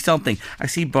might be something. I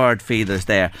see bird feeders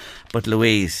there, but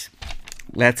Louise,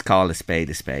 let's call a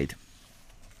spade a spade.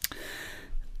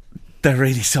 There are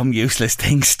really some useless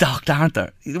things stocked, aren't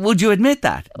there? Would you admit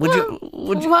that? What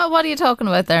are you talking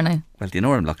about there now? Well, do you know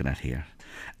what I'm looking at here?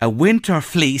 a winter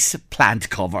fleece plant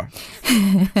cover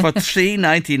for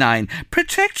 $3.99.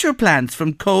 Protect your plants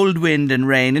from cold wind and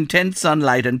rain, intense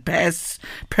sunlight and pests.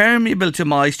 Permeable to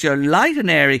moisture, light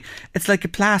and airy. It's like a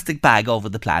plastic bag over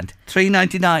the plant.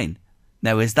 $3.99.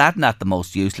 Now, is that not the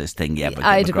most useless thing you ever came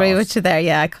I'd agree across? with you there.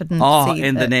 Yeah, I couldn't see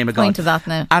in the name of point God. of that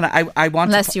now. And I want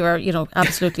Unless you were,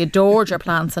 absolutely adored your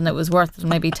plants and it was worth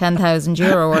maybe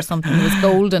 €10,000 or something. There was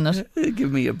gold in it.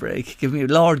 Give me a break.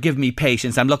 Lord, give me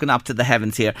patience. I'm looking up to the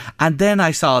heavens here. And then I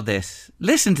saw this.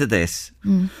 Listen to this.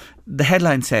 The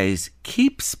headline says,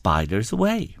 keep spiders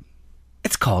away.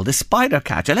 It's called a spider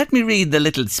catcher. Let me read the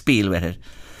little spiel with it.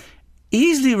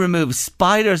 Easily removes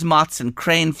spiders, moths and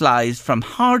crane flies from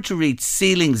hard to reach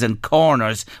ceilings and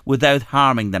corners without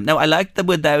harming them. Now, I like the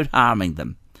without harming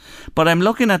them. But I'm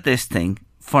looking at this thing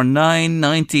for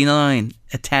 $9.99,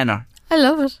 a tenner. I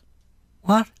love it.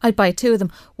 What? I'd buy 2 of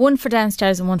them. One for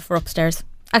downstairs and one for upstairs.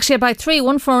 Actually, I'd buy 3,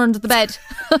 one for under the bed.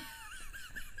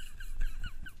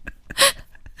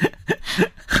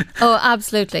 Oh,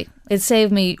 absolutely. It'd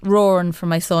save me roaring for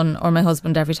my son or my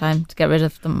husband every time to get rid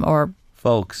of them or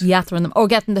folks yathering them or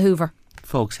getting the Hoover.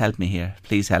 Folks, help me here.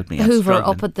 Please help me. The Hoover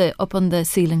up on the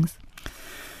ceilings.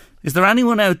 Is there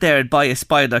anyone out there who'd buy a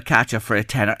spider catcher for a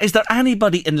tenner? Is there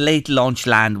anybody in late lunch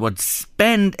land would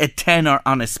spend a tenner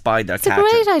on a spider catcher?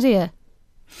 It's a great idea.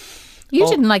 You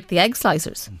didn't like the egg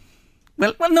slicers.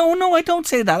 Well, no, I don't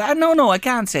say that. No, I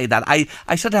can't say that. I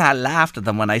sort of laughed at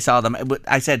them when I saw them.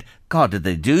 I said, God, did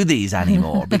they do these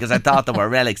anymore? Because I thought they were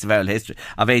relics of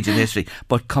ancient history.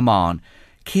 But come on.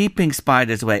 Keeping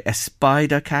spiders away. A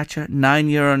spider catcher,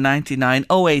 €9.99,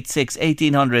 086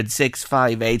 1800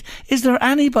 658. Is there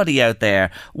anybody out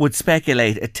there would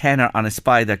speculate a tenner on a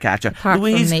spider catcher? Apart from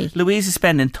me. Louise is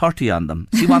spending 30 on them.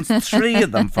 She wants 3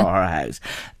 of them for her house.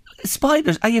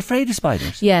 Spiders, are you afraid of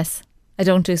spiders? Yes, I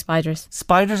don't do spiders.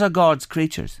 Spiders are God's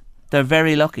creatures. They're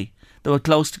very lucky. They were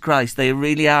close to Christ. They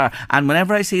really are. And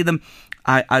whenever I see them,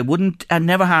 I'd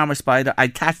never harm a spider.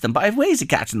 I'd catch them, but I have ways of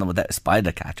catching them without a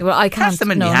spider catcher. Well, I can't. Catch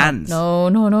them in my hands.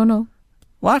 No.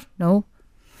 What? No.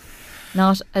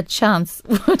 Not a chance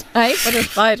would I put a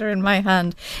spider in my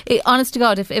hand. Honest to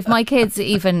God, if my kids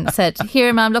even said,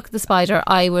 here, ma'am, look at the spider,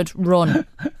 I would run.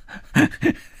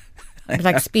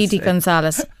 Like Speedy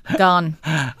Gonzales, gone.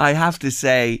 I have to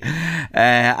say,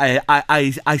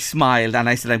 I smiled and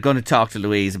I said, I'm going to talk to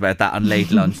Louise about that on late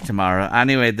lunch tomorrow.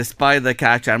 Anyway, the spider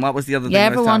catcher. And what was the other thing? You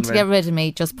ever want to get rid of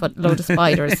me, just put a load of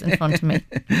spiders in front of me.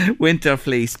 Winter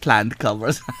fleece plant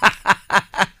covers.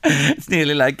 It's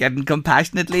nearly like getting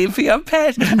compassionate leave for your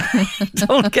pet.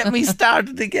 Don't get me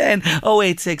started again.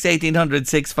 086 1800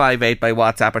 658 by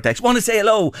WhatsApp or text. Want to say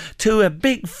hello to a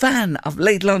big fan of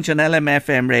Late Lunch on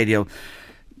LMFM radio,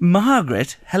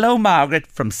 Margaret. Hello, Margaret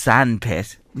from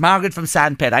Sandpit. Margaret from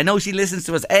Sandpit. I know she listens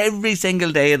to us every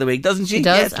single day of the week, doesn't she? She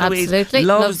does, yes, Louise. absolutely.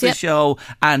 Loves the show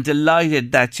and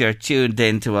delighted that you're tuned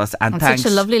in to us. And thanks.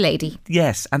 Such a lovely lady.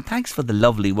 Yes, and thanks for the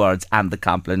lovely words and the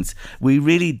compliments. We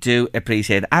really do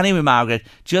appreciate it. Anyway, Margaret,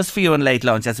 just for you on Late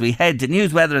Lunch, as we head to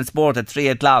news, weather and sport at 3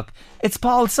 o'clock, it's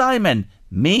Paul Simon,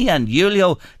 me and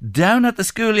Julio down at the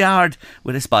schoolyard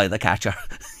with a spider catcher.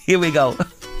 Here we go.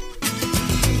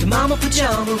 The mama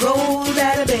pajama rolled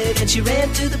out of bed and she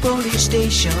ran to the police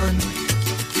station.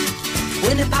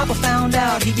 When the papa found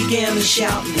out, he began to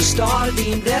shout and he started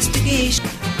the investigation.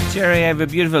 Jerry, I have a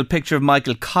beautiful picture of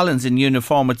Michael Collins in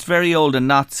uniform. It's very old and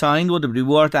not signed. Would it be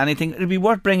worth anything? It would be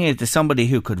worth bringing it to somebody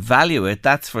who could value it,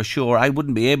 that's for sure. I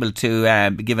wouldn't be able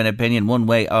to give an opinion one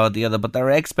way or the other, but there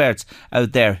are experts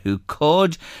out there who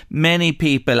could. Many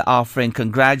people offering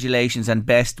congratulations and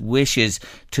best wishes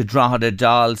to Drogheda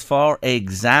Dolls. For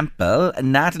example,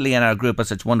 Natalie and our group are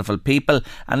such wonderful people,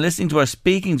 and listening to her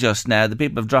speaking just now, the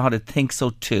people of Drogheda think so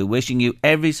too. Wishing you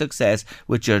every success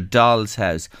with your doll's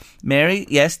house. Mary,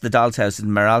 yes, the Doll's House in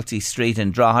Meralty Street in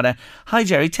Drogheda. Hi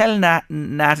Jerry, tell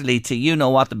Natalie to you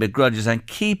know what the begrudges and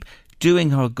keep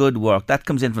doing her good work. That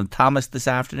comes in from Thomas this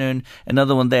afternoon.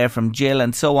 Another one there from Jill,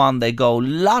 and so on they go.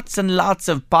 Lots and lots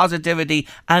of positivity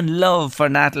and love for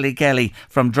Natalie Kelly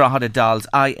from Drogheda Dolls.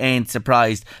 I ain't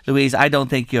surprised. Louise, I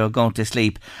don't think you're going to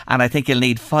sleep, and I think you'll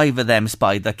need 5 of them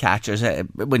spider catchers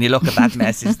when you look at that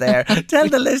message there. Tell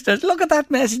the listeners, look at that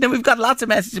message. Now, we've got lots of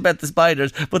messages about the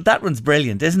spiders, but that one's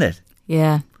brilliant, isn't it?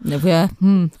 Yeah.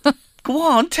 Go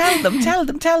on, tell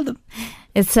them.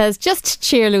 It says, just to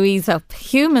cheer Louise up,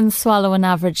 humans swallow an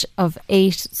average of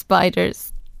 8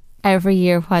 spiders every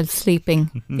year while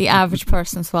sleeping. The average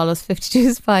person swallows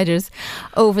 52 spiders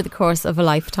over the course of a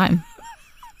lifetime.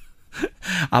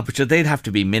 Oh, but they'd have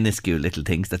to be minuscule little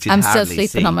things that you'd I'm hardly still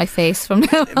sleeping see. on my face from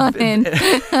now on in.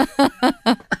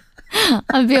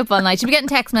 I'll be up all night. You'll be getting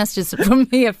text messages from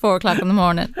me at 4 o'clock in the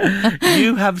morning.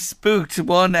 You have spooked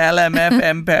one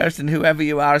LMFM person, whoever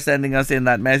you are, sending us in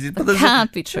that message. But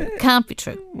can't be true. Can't be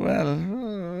true.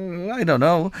 Well, I don't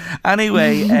know.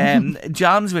 Anyway,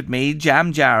 John's with me.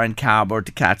 Jam jar and cardboard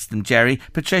to catch them, Jerry.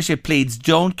 Patricia pleads,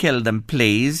 don't kill them,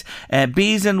 please.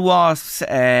 Bees and wasps,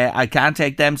 I can't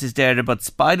take them, says Deirdre, but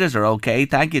spiders are okay.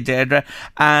 Thank you, Deirdre.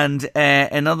 And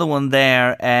another one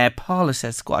there, Paula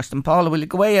says squash them. Paula, will you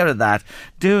go away out of that?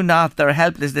 Do not. They're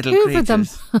helpless little Hoover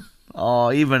creatures. them.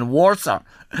 Oh, even Warsaw.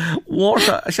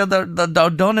 Sure, they're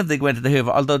done if they go into the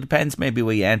Hoover, although it depends maybe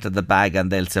where you enter the bag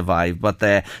and they'll survive. But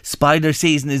the spider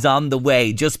season is on the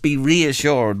way. Just be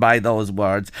reassured by those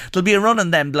words. There'll be a run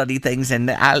on them bloody things in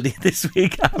Aldi this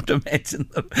week after mentioning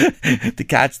them to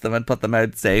catch them and put them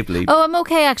out safely. Oh, I'm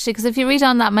okay actually, because if you read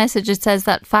on that message, it says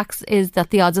that facts is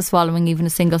that the odds of swallowing even a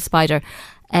single spider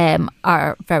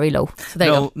are very low. So there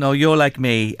you go. No, you're like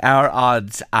me. Our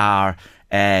odds are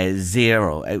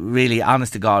 0. Really,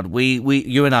 honest to God,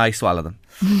 you and I swallow them.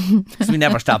 Because we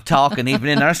never stop talking, even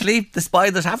in our sleep. The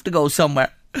spiders have to go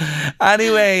somewhere.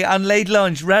 Anyway, on Late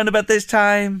Lunch, round about this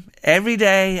time, every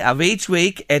day of each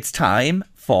week, it's time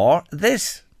for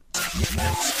this.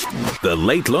 The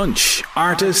Late Lunch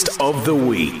Artist of the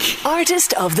Week.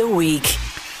 Artist of the Week.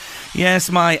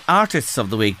 Yes, my artists of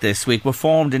the week this week were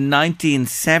formed in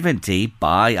 1970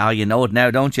 by, you know it now,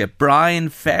 don't you? Brian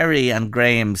Ferry and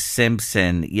Graham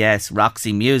Simpson. Yes,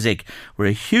 Roxy Music were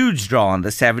a huge draw in the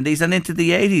 70s and into the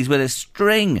 80s with a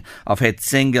string of hit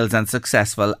singles and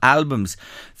successful albums.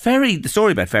 Ferry, the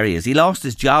story about Ferry is he lost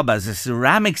his job as a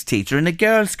ceramics teacher in a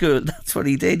girls' school. That's what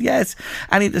he did, yes.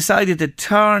 And he decided to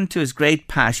turn to his great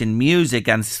passion, music,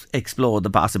 and explore the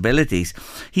possibilities.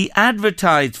 He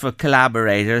advertised for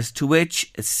collaborators, to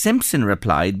which Simpson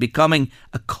replied, becoming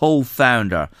a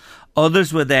co-founder.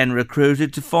 Others were then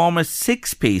recruited to form a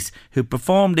 6-piece who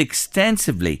performed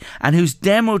extensively and whose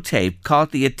demo tape caught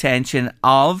the attention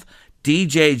of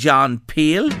DJ John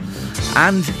Peel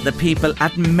and the people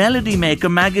at Melody Maker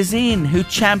magazine, who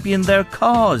championed their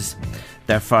cause.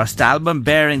 Their first album,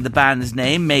 bearing the band's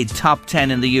name, made top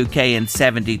 10 in the UK in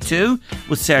 72,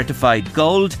 was certified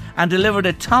gold and delivered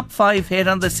a top 5 hit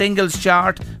on the singles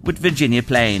chart with Virginia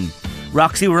Plain.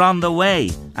 Roxy were on the way,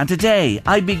 and today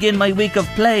I begin my week of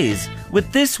plays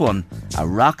with this one, a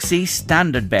Roxy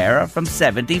standard bearer from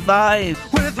 75.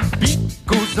 Where the beat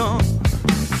goes on,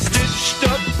 stitched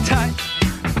up tight,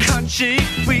 can't shake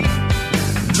free.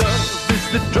 Love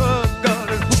is the drug, got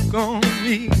a hook on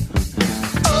me.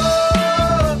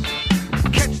 Oh,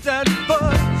 catch that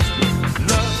buzz.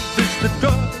 Love is the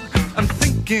drug I'm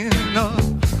thinking of.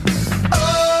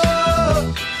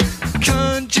 Oh,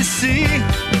 can't you see?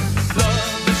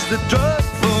 Love is the drug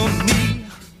for me.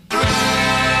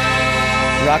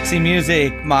 Roxy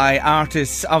Music, my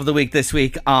artists of the week this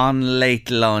week on Late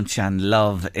Lunch, and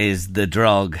Love is the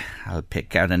Drug. I'll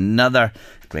pick out another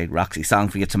great Roxy song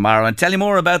for you tomorrow and tell you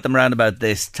more about them around about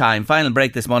this time. Final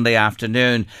break this Monday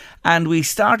afternoon, and we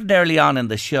started early on in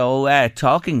the show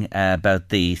talking about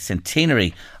the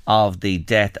centenary of the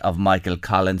death of Michael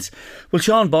Collins. Well,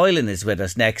 Sean Boylan is with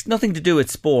us next. Nothing to do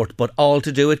with sport, but all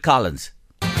to do with Collins.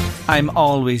 I'm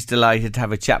always delighted to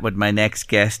have a chat with my next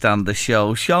guest on the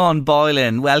show. Sean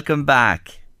Boylan, welcome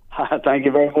back. Thank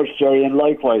you very much, Jerry, and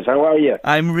likewise. How are you?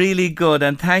 I'm really good,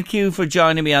 and thank you for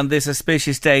joining me on this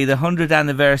auspicious day, the 100th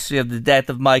anniversary of the death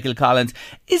of Michael Collins.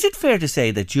 Is it fair to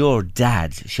say that your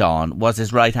dad, Sean, was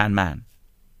his right-hand man?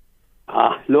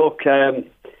 Look, a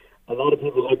lot of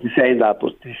people like to be saying that,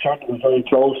 but he certainly was very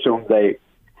close to him. They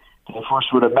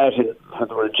first would have met when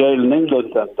they were in jail in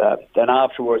England, and then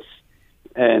afterwards,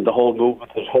 and the whole movement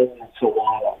at home and so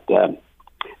on.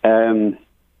 And,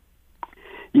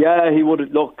 yeah, he would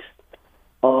have looked.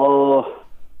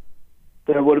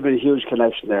 There would have been a huge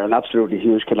connection there, an absolutely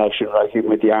huge connection, right? Even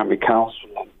with the Army Council,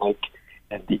 and like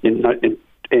in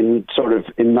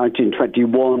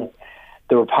 1921,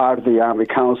 they were part of the Army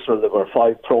Council. There were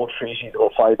 5 pro-treaties, there were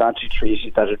 5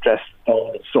 anti-treaties that addressed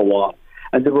them and so on.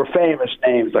 And there were famous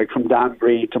names like from Dan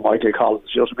Breen to Michael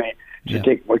Collins, you know what I mean? To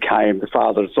Dick McKay, the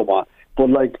father, and so on. But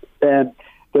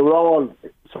they were all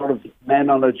sort of men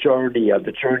on a journey, and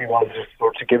the journey was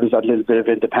to give us that little bit of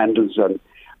independence and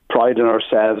pride in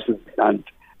ourselves and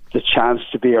the chance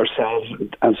to be ourselves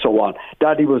and so on.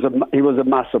 Daddy was a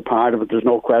massive part of it. There's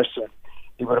no question.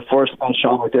 He would have first met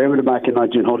Sean McDermott back in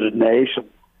 1908,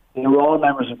 and they were all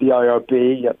members of the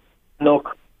IRB.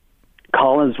 Look,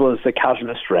 Collins was the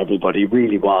catalyst for everybody. He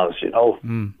really was, you know.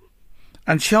 And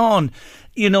And Sean,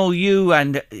 you know, you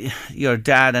and your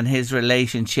dad and his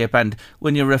relationship, and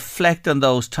when you reflect on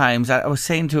those times, I was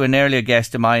saying to an earlier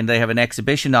guest of mine, they have an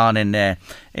exhibition on in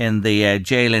the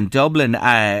jail in Dublin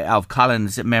of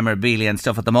Collins memorabilia and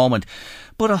stuff at the moment.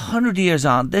 But 100 years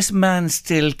on, this man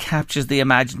still captures the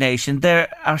imagination. There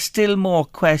are still more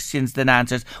questions than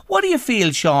answers. What do you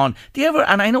feel, Sean? Do you ever,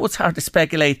 and I know it's hard to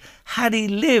speculate, had he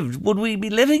lived, would we be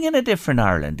living in a different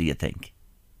Ireland, do you think?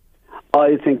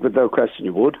 I think without question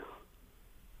you would.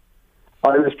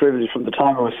 I was privileged from the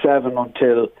time I was 7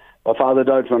 until my father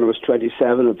died when I was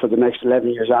 27, and for the next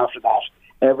 11 years after that,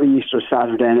 every Easter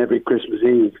Saturday and every Christmas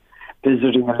Eve,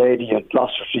 visiting a lady at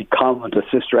Gloucester Street Convent, a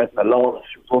Sister Edna Lawless,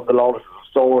 who was one of the Lawless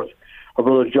stores. Her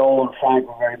brother Joe and Frank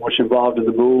were very much involved in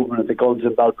the movement, the guns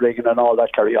in Balbriggan and all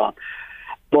that carry on.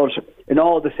 But in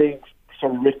all the things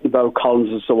sort of written about Collins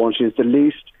and so on, she's the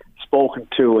least spoken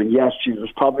to, and yes, she was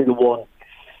probably the one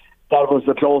that was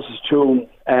the closest to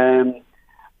him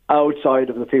outside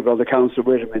of the people on the council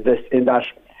with him in that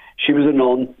she was a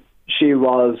nun, she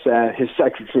was his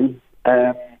secretary.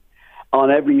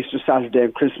 On every Easter Saturday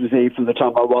and Christmas Eve from the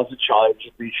time I was a child,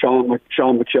 it'd be Sean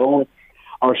McShone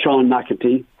or Sean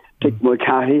McEntee, Dick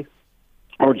Mulcahy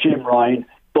or Jim Ryan,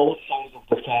 both sides of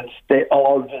the fence. They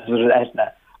all visited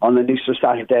Etna on an Easter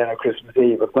Saturday and a Christmas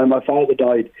Eve. But when my father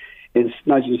died in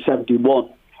 1971,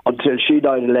 until she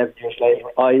died 11 years later,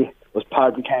 I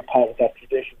became part of that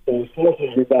tradition. So it was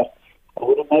fortunate that I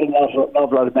would have met an awful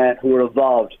lot of men who were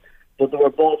involved, but they were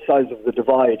both sides of the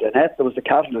divide, and Etna was the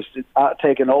catalyst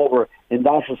taken over in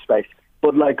that respect.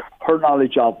 But like her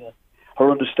knowledge of them, her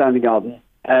understanding of them,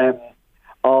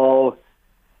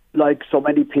 like so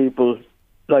many people,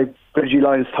 like Bridgie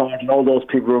Lyons Thorne and all those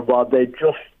people were involved,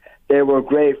 they were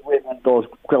great women, those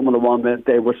criminal women.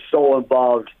 They were so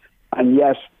involved, and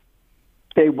yet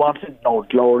they wanted no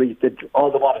glory.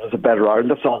 All they wanted was a better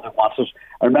Ireland. That's all they wanted.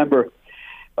 I remember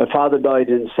my father died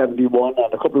in 71,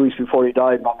 and a couple of weeks before he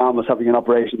died, my mum was having an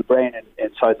operation of the brain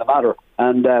inside the matter,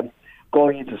 and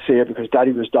going in to see her because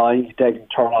Daddy was dying. He'd taken a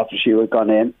turn after she had gone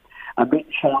in, and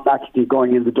meeting Sean McEntee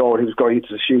going in the door. He was going in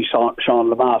to see Sean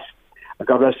Lamass, and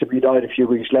God rest him, he died a few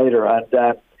weeks later. And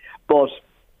but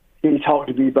he talked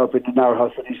to me about being in our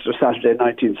house on Easter Saturday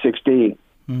 1916.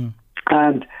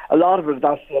 And a lot of it at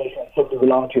that stage, when somebody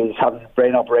belonged to you is having a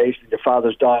brain operation, your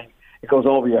father's dying, it goes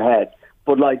over your head.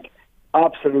 But like,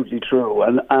 absolutely true.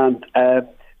 And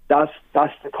that's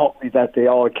the company that they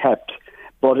all kept.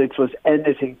 But it was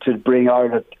anything to bring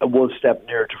Ireland one step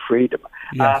nearer to freedom.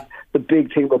 Yes. The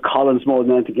big thing about Collins more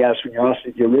than anything else, when you're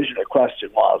asking the original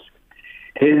question, was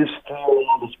his theory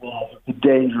was the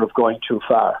danger of going too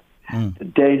far. The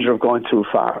danger of going too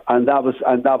far. And that was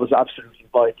absolutely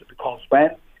vital, because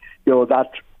when that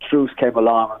truce came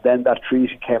along, and then that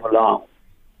treaty came along,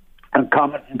 and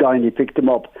Comet and Guiney picked him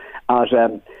up at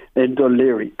in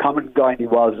Dunleary. Comet and Guiney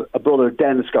was a brother of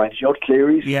Dennis Guiney. You know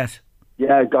Cleary's? Yes.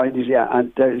 Yeah, Guiney's, yeah.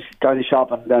 And there's Guiney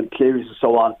shop and then Cleary's and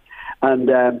so on.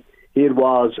 And he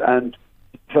was, and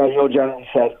Fergal generally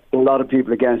said, a lot of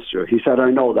people against you. He said,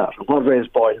 I know that. And what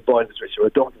raised Boyd? And Boyd is rich. I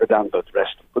don't give a damn about the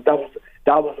rest. But that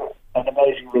was an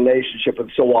amazing relationship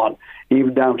and so on,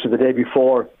 even down to the day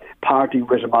before, partying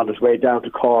with him on his way down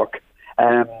to Cork.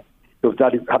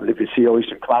 That he happened to be CEO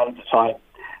Eastern Command at the time,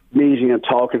 meeting and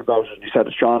talking about it. And he said,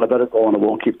 Sean, I better go and I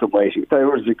won't keep them waiting. They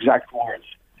were his exact words.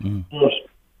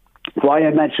 But why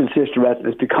I mentioned Sister Etna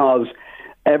is because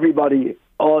everybody,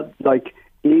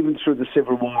 even through the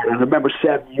Civil War, and I remember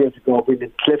 7 years ago being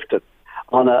in Clifton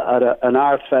on an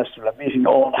arts festival, and meeting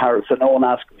Owen Harris, and Owen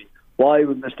asked me, why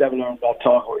would Miss Devil not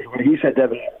talk about it? When he said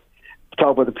Devil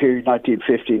talk about the period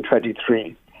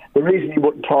 1915-23, the reason he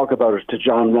wouldn't talk about it to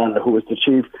John Randall, who was the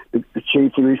chief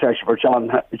researcher for John,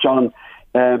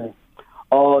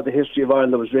 the history of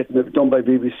Ireland that was done by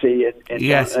BBC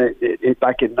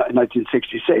back in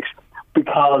 1966,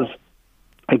 because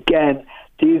again,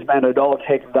 these men had all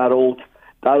taken that oath.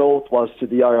 That oath was to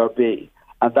the IRB,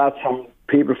 and that's how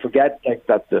people forget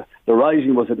that the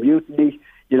Rising was a mutiny.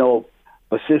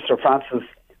 My sister Frances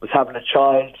was having a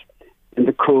child in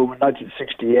the Coombe in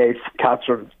 1968,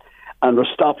 Catherine, and was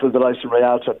stopped with the lights of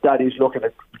Rialto. Daddy's looking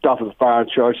at Duffy's Bar and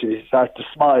Church, and he started to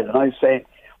smile, and I'm saying,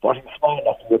 what he was smiling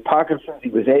at? With Parkinson's, he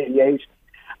was 88,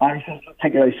 and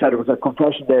I said it was a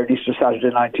confession there on Easter Saturday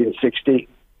 1916.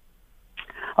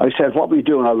 I said, what were you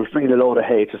doing? I was bringing a load of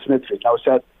hay to Smithfield. And I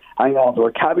said, hang on, there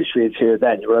were cabbage fields here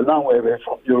then. You were a long way away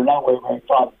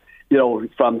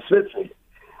from Smithfield.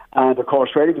 And of course,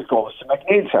 where he was going was to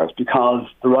McNeil's house, because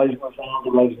the Rising was on,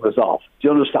 the Rising was off. Do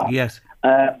you understand? Yes.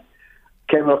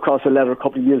 Came across a letter a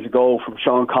couple of years ago from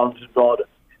Sean Collins abroad,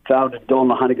 found in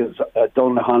Donald Hannigan's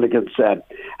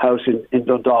house in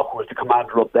Dundalk, who was the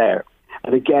commander up there.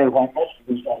 And again, what must have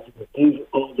been done, these are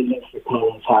all the links that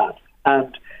Collins had.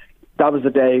 And that was the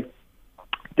day,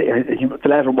 the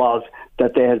letter was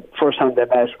that they had, first time they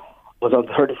met was on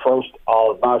the 31st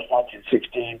of March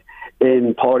 1916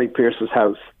 in Pádraig Pearse's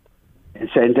house in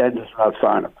St. Enda's in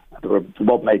Rathfarnham. They were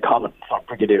both made common from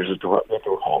brigadiers as they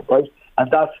were called, right?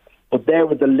 And but there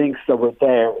were the links that were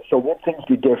there. So would things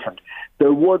be different?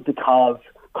 There would, because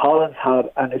Collins had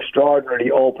an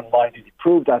extraordinarily open mind. He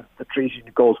proved that the treaty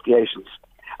negotiations.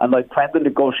 And like when the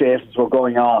negotiations were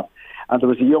going on, and there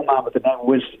was a young man with the name of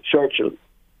Winston Churchill,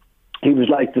 he was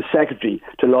like the secretary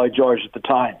to Lloyd George at the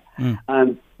time.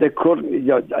 And they couldn't, he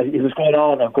was going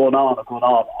on and going on and going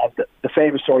on. And the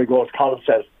famous story goes, Collins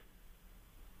says,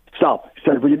 stop. He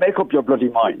said, will you make up your bloody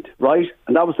mind, right?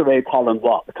 And that was the way Collins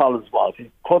was.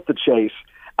 He cut the chase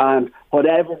and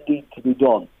whatever needed to be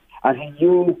done. And he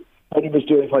knew when he was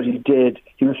doing what he did,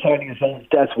 he was signing his own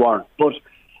death warrant. But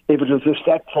if it was a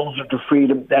step closer to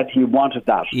freedom, then he wanted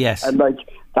that. Yes. And that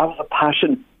was a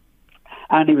passion.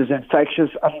 And he was infectious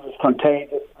and he was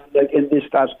contagious. And in this,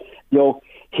 there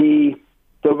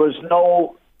was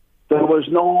no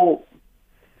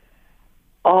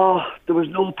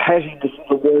pettiness in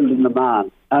the world in the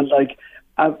man. And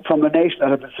from a nation that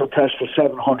had been suppressed for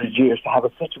 700 years, to have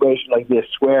a situation like this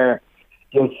where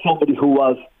you had somebody who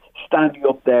was standing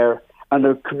up there and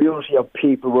a community of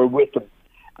people were with them.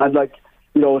 And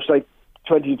it's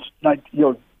like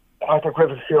Arthur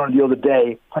Griffith's funeral the other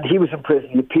day, when he was in prison,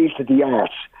 he appealed to the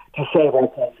arts to save our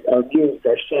country, our music,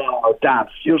 our song, our dance.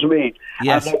 You know what I mean?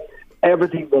 Yes. And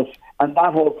everything was, and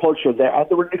that whole culture there, and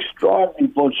there were an extraordinary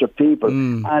bunch of people.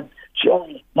 And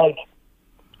Johnny,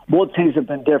 would things have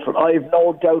been different? I have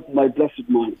no doubt in my blessed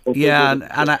mind. Yeah,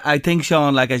 and I think,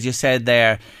 Sean, as you said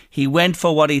there, he went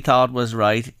for what he thought was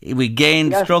right. We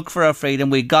struck for our freedom.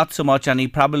 We got so much, and he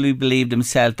probably believed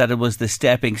himself that it was the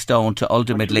stepping stone to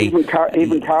ultimately. Even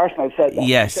Carson said that.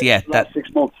 Yes, that 6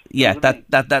 months. Yeah,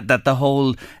 that the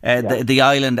whole the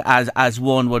island as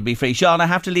one would be free. Sean, I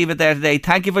have to leave it there today.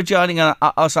 Thank you for joining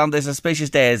us on this auspicious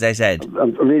day, as I said.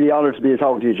 I'm really honoured to be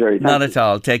talking to you, Jerry. Not at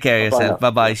all. Take care of yourself.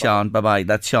 Bye-bye, Sean. Bye-bye.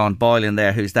 That's Sean Boylan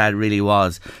there, whose dad really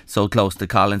was so close to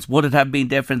Collins. Would it have been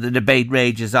different? The debate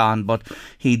rages on, but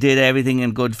he did everything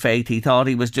in good faith. He thought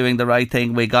he was doing the right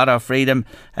thing. We got our freedom,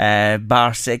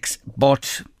 bar 6,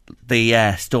 but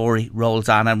the story rolls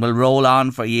on and will roll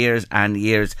on for years and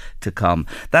years to come.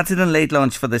 That's it on Late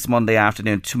Lunch for this Monday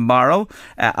afternoon. Tomorrow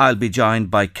I'll be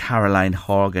joined by Caroline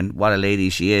Horgan. What a lady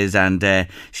she is, and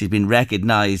she's been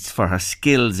recognised for her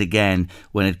skills again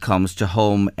when it comes to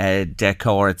home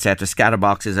decor, etc.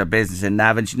 Scatterbox is her business in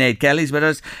Navan. Sinead Kelly's with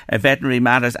us, Veterinary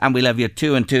Matters, and we'll have you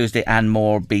 2 on Tuesday and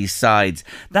more besides.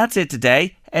 That's it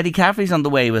today. Eddie Caffrey's on the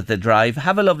way with The Drive.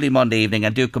 Have a lovely Monday evening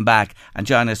and do come back and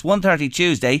join us 1:30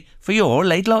 Tuesday for your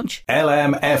Late Lunch.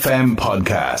 LMFM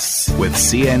Podcasts. With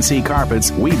CNC Carpets,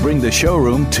 we bring the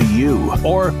showroom to you.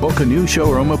 Or book a new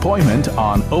showroom appointment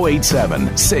on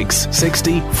 087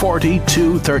 660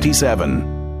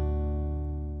 4237.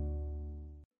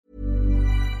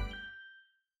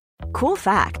 Cool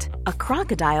fact, a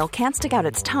crocodile can't stick out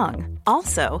its tongue.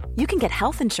 Also, you can get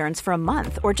health insurance for a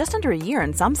month or just under a year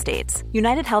in some states.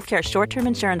 United Healthcare short-term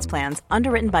insurance plans,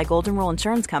 underwritten by Golden Rule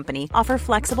Insurance Company, offer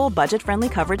flexible, budget-friendly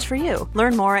coverage for you.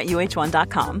 Learn more at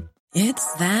UH1.com.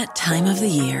 It's that time of the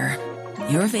year.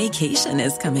 Your vacation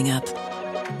is coming up.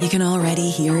 You can already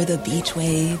hear the beach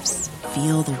waves,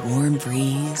 feel the warm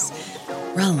breeze,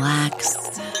 relax,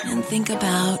 and think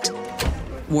about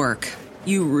work.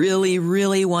 You really,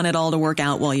 really want it all to work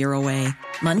out while you're away.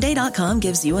 Monday.com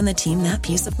gives you and the team that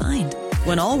peace of mind.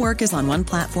 When all work is on one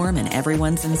platform and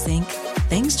everyone's in sync,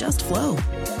 things just flow.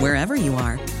 Wherever you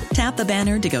are, tap the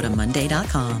banner to go to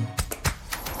Monday.com.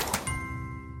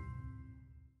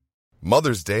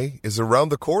 Mother's Day is around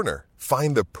the corner.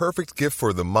 Find the perfect gift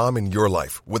for the mom in your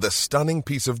life with a stunning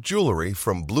piece of jewelry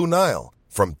from Blue Nile.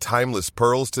 From timeless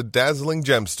pearls to dazzling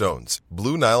gemstones,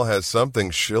 Blue Nile has something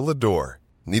she'll adore.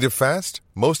 Need it fast?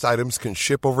 Most items can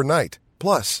ship overnight.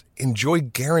 Plus, enjoy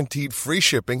guaranteed free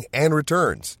shipping and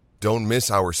returns. Don't miss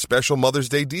our special Mother's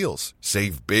Day deals.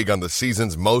 Save big on the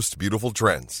season's most beautiful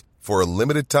trends. For a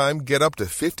limited time, get up to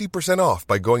 50% off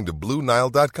by going to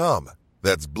BlueNile.com.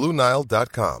 That's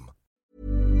BlueNile.com.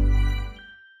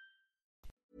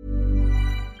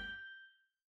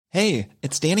 Hey,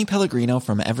 it's Danny Pellegrino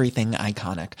from Everything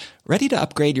Iconic. Ready to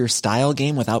upgrade your style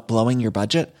game without blowing your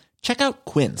budget? Check out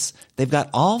Quince. They've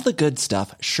got all the good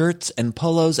stuff, shirts and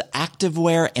polos,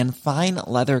 activewear, and fine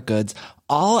leather goods,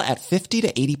 all at 50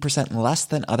 to 80% less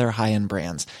than other high-end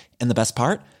brands. And the best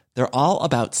part? They're all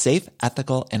about safe,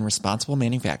 ethical, and responsible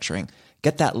manufacturing.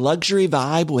 Get that luxury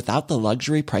vibe without the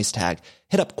luxury price tag.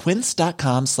 Hit up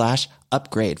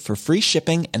quince.com/upgrade for free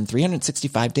shipping and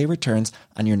 365-day returns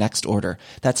on your next order.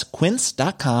 That's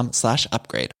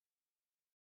quince.com/upgrade.